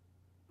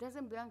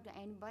 Doesn't belong to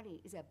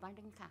anybody. It's an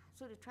abandoned car.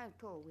 So they try to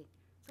tow away.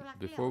 So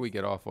Before we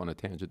get off on a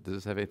tangent, does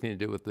this have anything to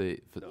do with the?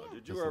 No,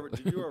 did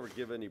you ever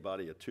give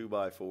anybody a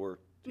 2x4?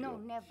 No,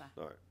 never.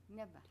 All right.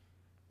 Never.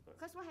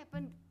 Because what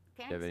happened?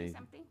 Can You I have say any-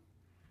 something?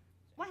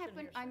 What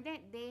happened on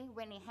that day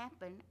when it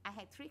happened? I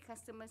had 3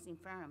 customers in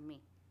front of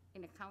me,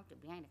 in the counter,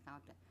 behind the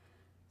counter.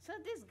 So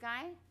this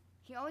guy,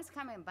 he always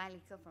come and buy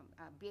liquor from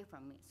beer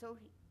from me. So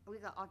we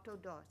got auto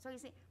door. So he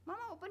said,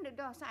 Mama, open the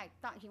door. So I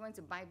thought he wants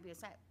to buy beer.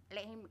 So I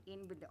let him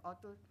in with the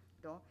auto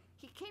door.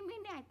 He came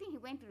in there. I think he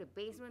went to the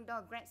basement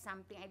door, grabbed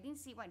something. I didn't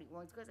see what it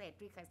was because I had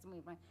 3 customers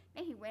in front.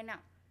 Then he went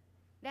out.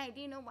 Then I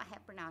didn't know what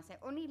happened outside.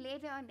 Only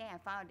later on, then I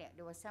found that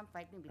there was some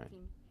fighting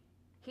between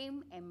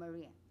him and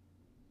Maria.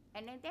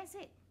 And then that's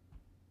it.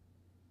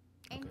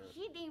 And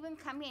he didn't even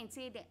come in and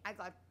say that I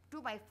got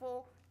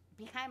 2x4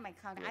 behind my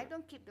counter. I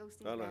don't keep those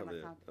things I don't behind have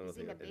my counter. It's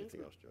in the anything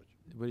basement. else,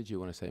 Judge. What did you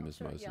want to say, Ms.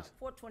 Sure, Moses? yeah,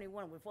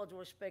 421, with all due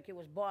respect, it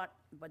was bought,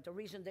 but the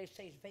reason they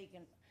say it's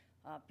vacant,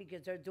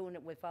 because they're doing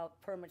it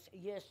without permits.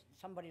 Yes,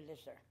 somebody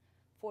lives there.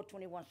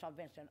 421 South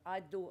Vincent.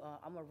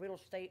 I'm a real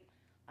estate.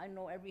 I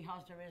know every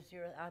house there is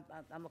here.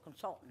 I'm a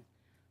consultant.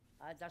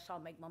 That's how I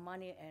make my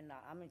money, and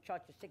I'm in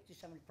charge of 60,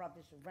 70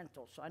 properties of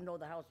rentals, so I know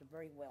the house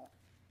very well.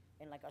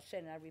 And like I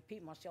said, and I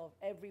repeat myself,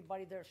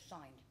 everybody there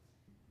signed.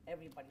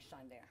 Everybody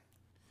signed there.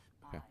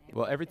 Okay.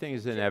 Well, everything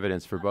is in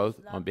evidence for both,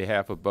 on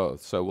behalf of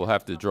both, so we'll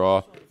have to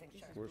draw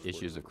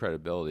issues of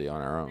credibility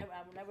on our own.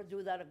 I will never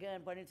do that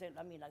again, but anything,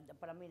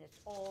 but it's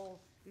all,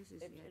 it's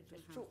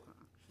true.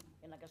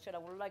 And like I said, I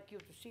would like you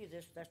to see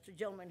this. That's the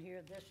gentleman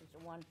here. This is the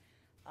one.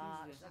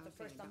 It's not the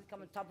first time he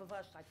come on top of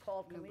us. I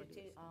called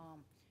community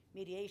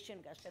mediation.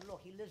 I said,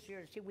 look, he lives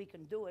here. See if we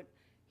can do it.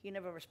 He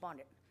never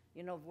responded.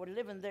 You know, we're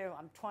living there.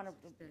 I'm trying to,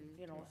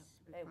 you know,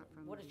 hey,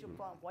 what is your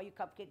problem? Why you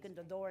cupcaking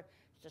the door?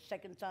 It's the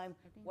second time.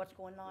 What's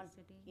going on?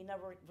 He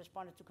never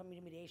responded to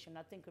community mediation.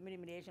 I think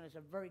community mediation is a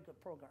very good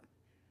program.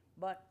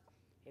 But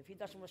if he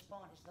doesn't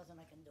respond, there's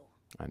nothing I can do.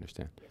 I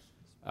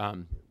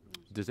understand.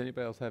 Does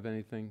anybody else have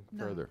anything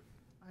No, further?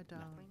 I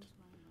don't.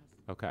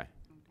 Okay.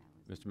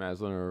 Mr.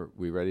 Maslin, are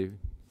we ready?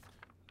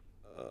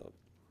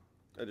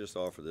 I just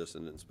offer this,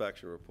 an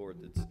inspection report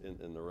that's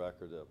in the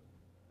record.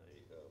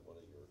 One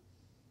of your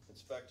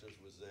inspectors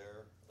was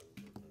there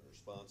in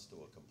response to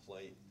a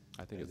complaint.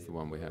 I think and it's the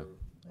one we have.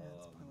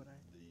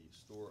 The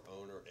store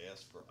owner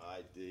asked for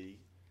ID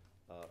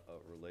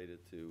related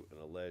to an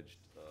alleged,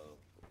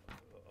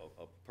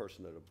 a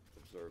person that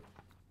observed,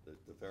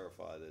 to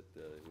verify that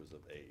he was of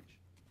age.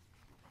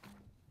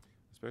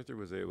 Inspector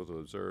was able to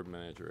observe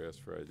manager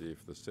asked for ID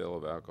for the sale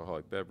of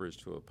alcoholic beverage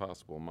to a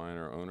possible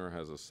minor. Owner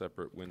has a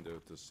separate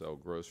window to sell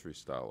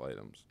grocery-style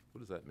items. What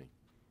does that mean?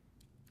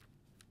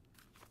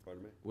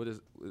 Pardon me? What is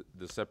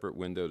the separate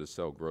window to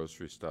sell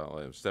grocery-style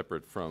items,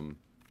 separate from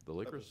the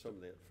liquor? From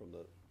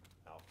the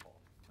alcohol.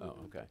 Oh,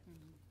 okay.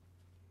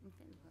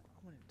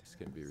 This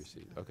can be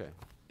received. Okay.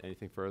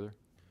 Anything further?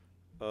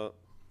 No,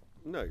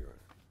 Your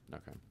Honor.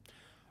 Okay.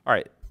 All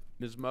right.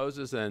 Ms.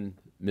 Moses and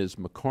Ms.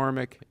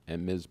 McCormick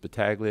and Ms.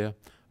 Battaglia,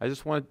 I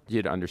just want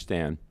you to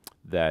understand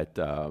that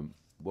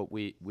what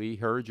we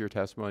heard your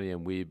testimony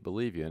and we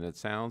believe you, and it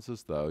sounds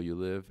as though you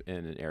live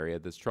in an area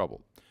that's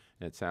troubled.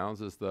 And it sounds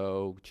as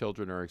though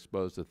children are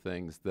exposed to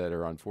things that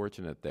are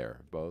unfortunate there,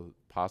 both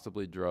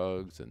possibly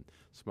drugs and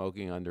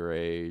smoking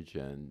underage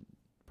and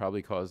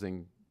probably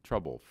causing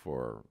trouble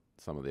for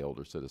some of the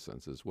older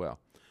citizens as well.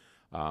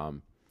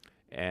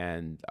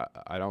 And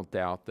I don't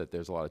doubt that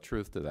there's a lot of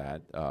truth to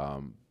that.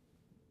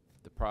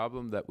 The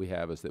problem that we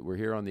have is that we're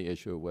here on the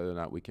issue of whether or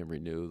not we can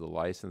renew the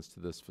license to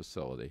this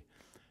facility.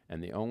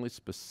 And the only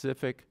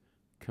specific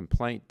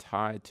complaint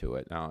tied to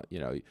it, now, you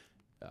know,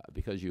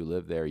 because you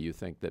live there, you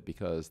think that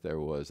because there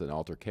was an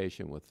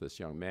altercation with this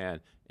young man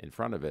in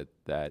front of it,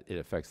 that it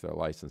affects their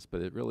license.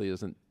 But it really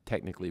isn't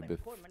technically, but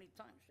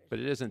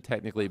it isn't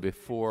technically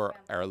before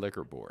our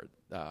liquor board.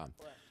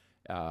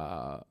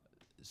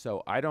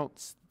 So I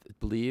don't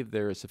believe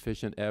there is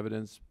sufficient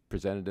evidence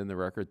presented in the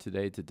record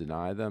today to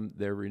deny them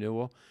their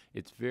renewal.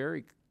 It's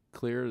very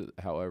clear,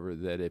 however,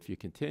 that if you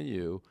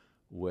continue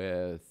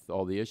with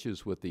all the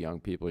issues with the young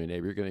people in your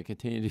neighborhood, you're going to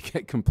continue to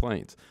get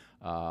complaints.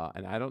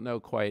 And I don't know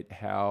quite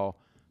how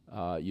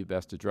you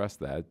best address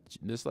that.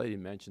 This lady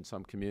mentioned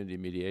some community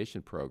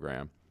mediation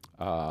program.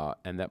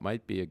 And that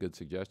might be a good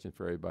suggestion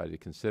for everybody to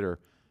consider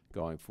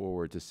going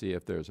forward, to see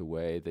if there's a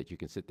way that you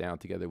can sit down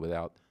together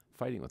without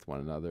fighting with one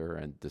another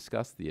and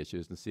discuss the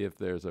issues and see if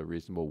there's a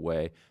reasonable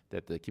way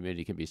that the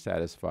community can be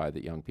satisfied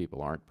that young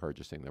people aren't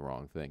purchasing the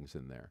wrong things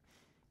in there.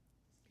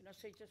 Can I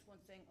say just one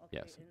thing? Okay,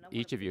 Yes, and I wanna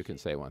each of you can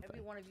appreciate say one Every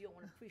thing. one of you, I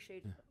want to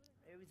appreciate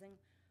everything,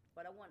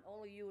 but I want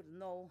all of you to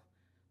know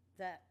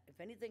that if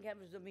anything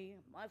happens to me,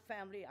 my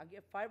family, I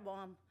get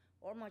firebombed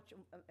or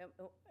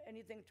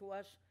anything to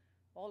us,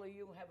 all of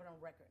you have it on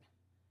record.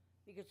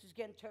 Because it's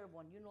getting terrible,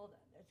 and you know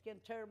that. It's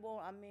getting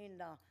terrible. I mean,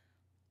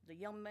 the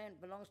young man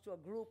belongs to a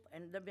group,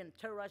 and they've been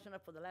terrorizing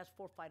us for the last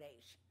 4 or 5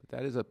 days. But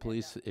that is a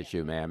police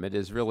issue, ma'am. It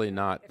is really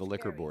not the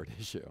liquor scary. board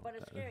issue. But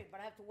it's scary,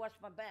 but I have to watch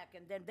my back,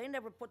 and then they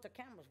never put the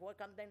cameras. Why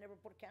come they never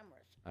put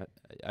cameras?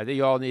 I think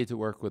you all need to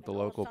work with the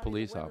And all of a local sudden, in the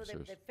police weather,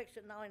 officers. They fix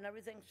it now and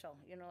everything, so,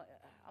 you know,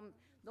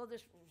 no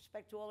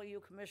disrespect to all of you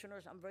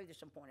commissioners, I'm very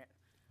disappointed.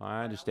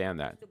 I understand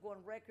that. To go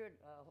on record,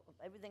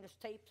 everything is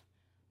taped,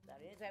 that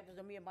anything happens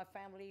to me and my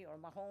family or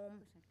my home,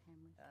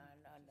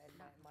 and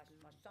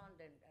my son,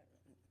 then,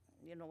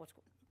 you know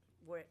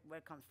where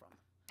it comes from.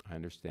 I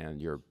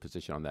understand your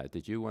position on that.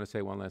 Did you want to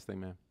say one last thing,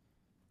 ma'am?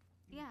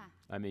 Yeah.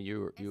 I mean,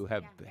 you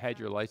have had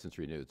your license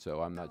renewed,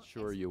 so I'm not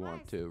sure you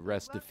want to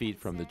wrest defeat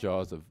from the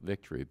jaws of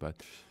victory,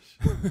 but.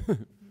 As far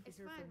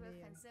as we're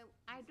concerned,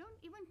 I don't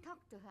even talk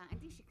to her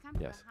until she comes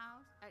Yes. to the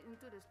house,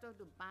 into the store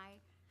to buy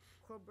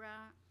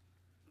Cobra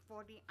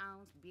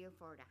 40-ounce beer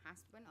for the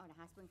husband, or the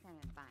husband can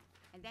buy,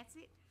 and that's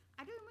it.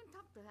 I don't even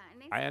talk to her.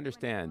 And then I when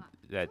understand go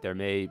out, that so there there's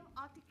may. no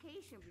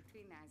altercation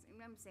between us. You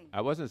know what I'm saying?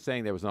 I wasn't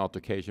saying there was an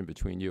altercation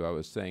between you. I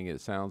was saying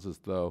it sounds as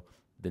though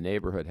the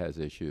neighborhood has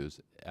issues,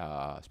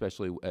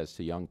 especially as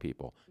to young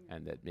people,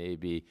 and that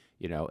maybe,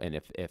 you know, and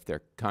if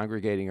they're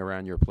congregating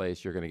around your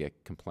place, you're going to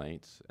get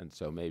complaints, and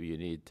so maybe you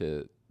need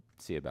to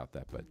see about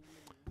that. But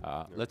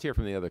let's hear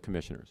from the other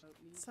commissioners.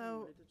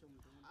 So,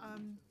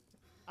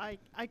 I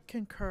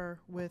concur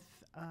with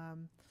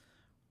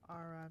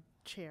our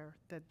chair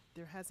that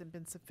there hasn't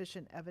been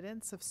sufficient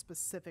evidence of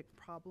specific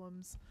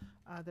problems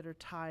that are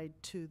tied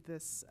to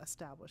this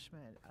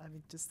establishment. I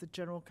mean, just the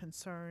general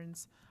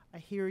concerns. I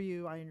hear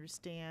you, I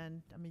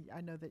understand. I mean, I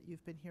know that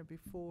you've been here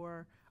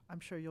before. I'm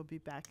sure you'll be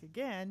back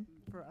again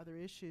for other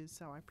issues,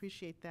 so I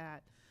appreciate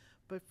that.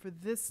 But for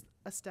this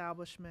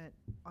establishment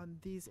on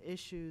these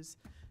issues,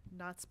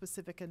 not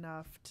specific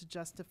enough to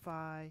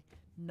justify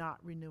not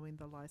renewing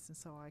the license,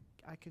 so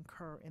I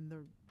concur in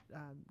the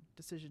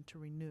decision to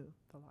renew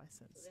the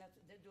license. So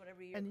they do it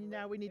every year. And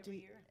now we need to. Every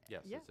year?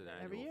 Yes, Yeah, it's an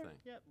every annual year. thing.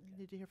 Yep, we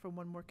need to hear from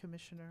one more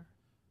commissioner.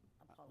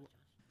 I apologize.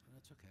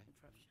 That's okay.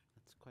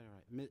 That's quite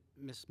all right.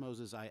 Ms.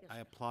 Moses, I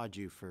applaud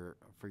you for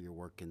your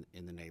work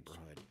in the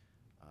neighborhood.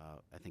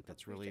 I think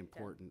that's really Appreciate that.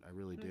 important. I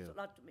really do. Means a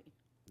lot to me.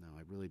 No,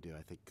 I really do.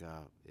 I think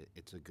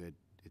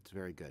it's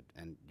very good,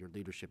 and your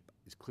leadership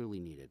is clearly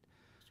needed.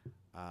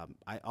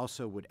 I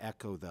also would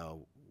echo,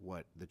 though,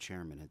 what the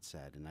chairman had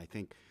said, and I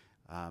think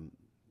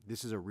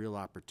this is a real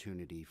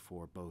opportunity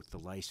for both the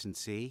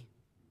licensee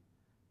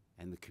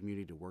and the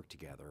community to work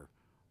together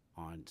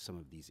on some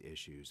of these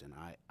issues. And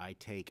I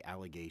take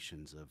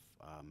allegations of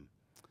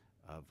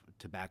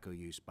tobacco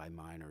use by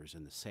minors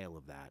and the sale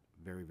of that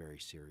very, very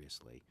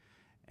seriously.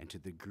 And to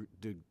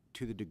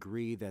the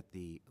degree that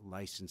the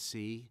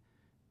licensee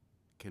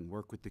can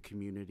work with the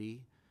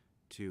community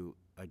to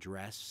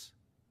address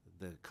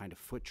the kind of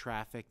foot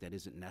traffic that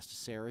isn't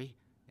necessary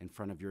in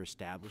front of your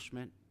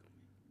establishment,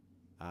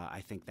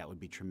 I think that would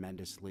be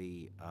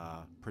tremendously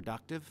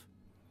productive.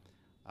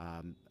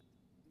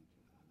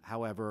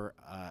 However,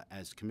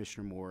 as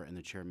Commissioner Moore and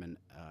the chairman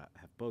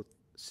have both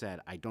said,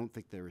 I don't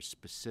think there is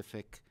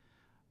specific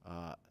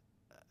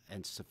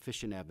and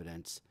sufficient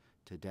evidence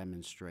to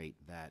demonstrate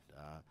that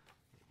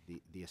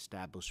the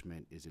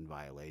establishment is in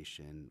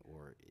violation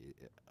or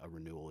a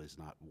renewal is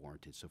not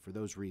warranted. So for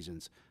those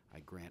reasons, I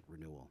grant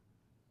renewal.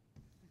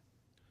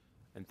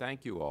 And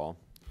thank you all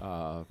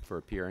for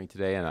appearing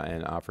today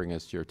and offering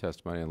us your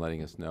testimony and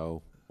letting us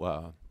know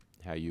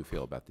how you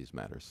feel about these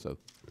matters. So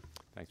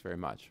thanks very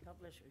much. God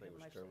bless you. Have a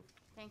nice day.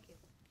 Thank you.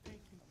 Thank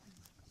you.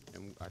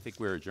 And I think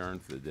we're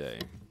adjourned for the day.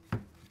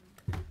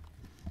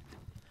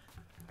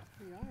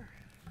 We are.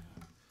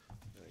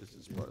 This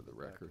is part of the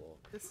record.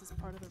 This is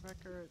part of the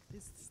record.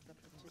 This is the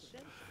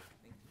petition.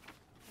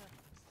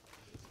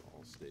 This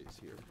all stays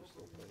here.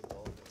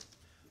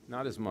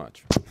 Not as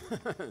much.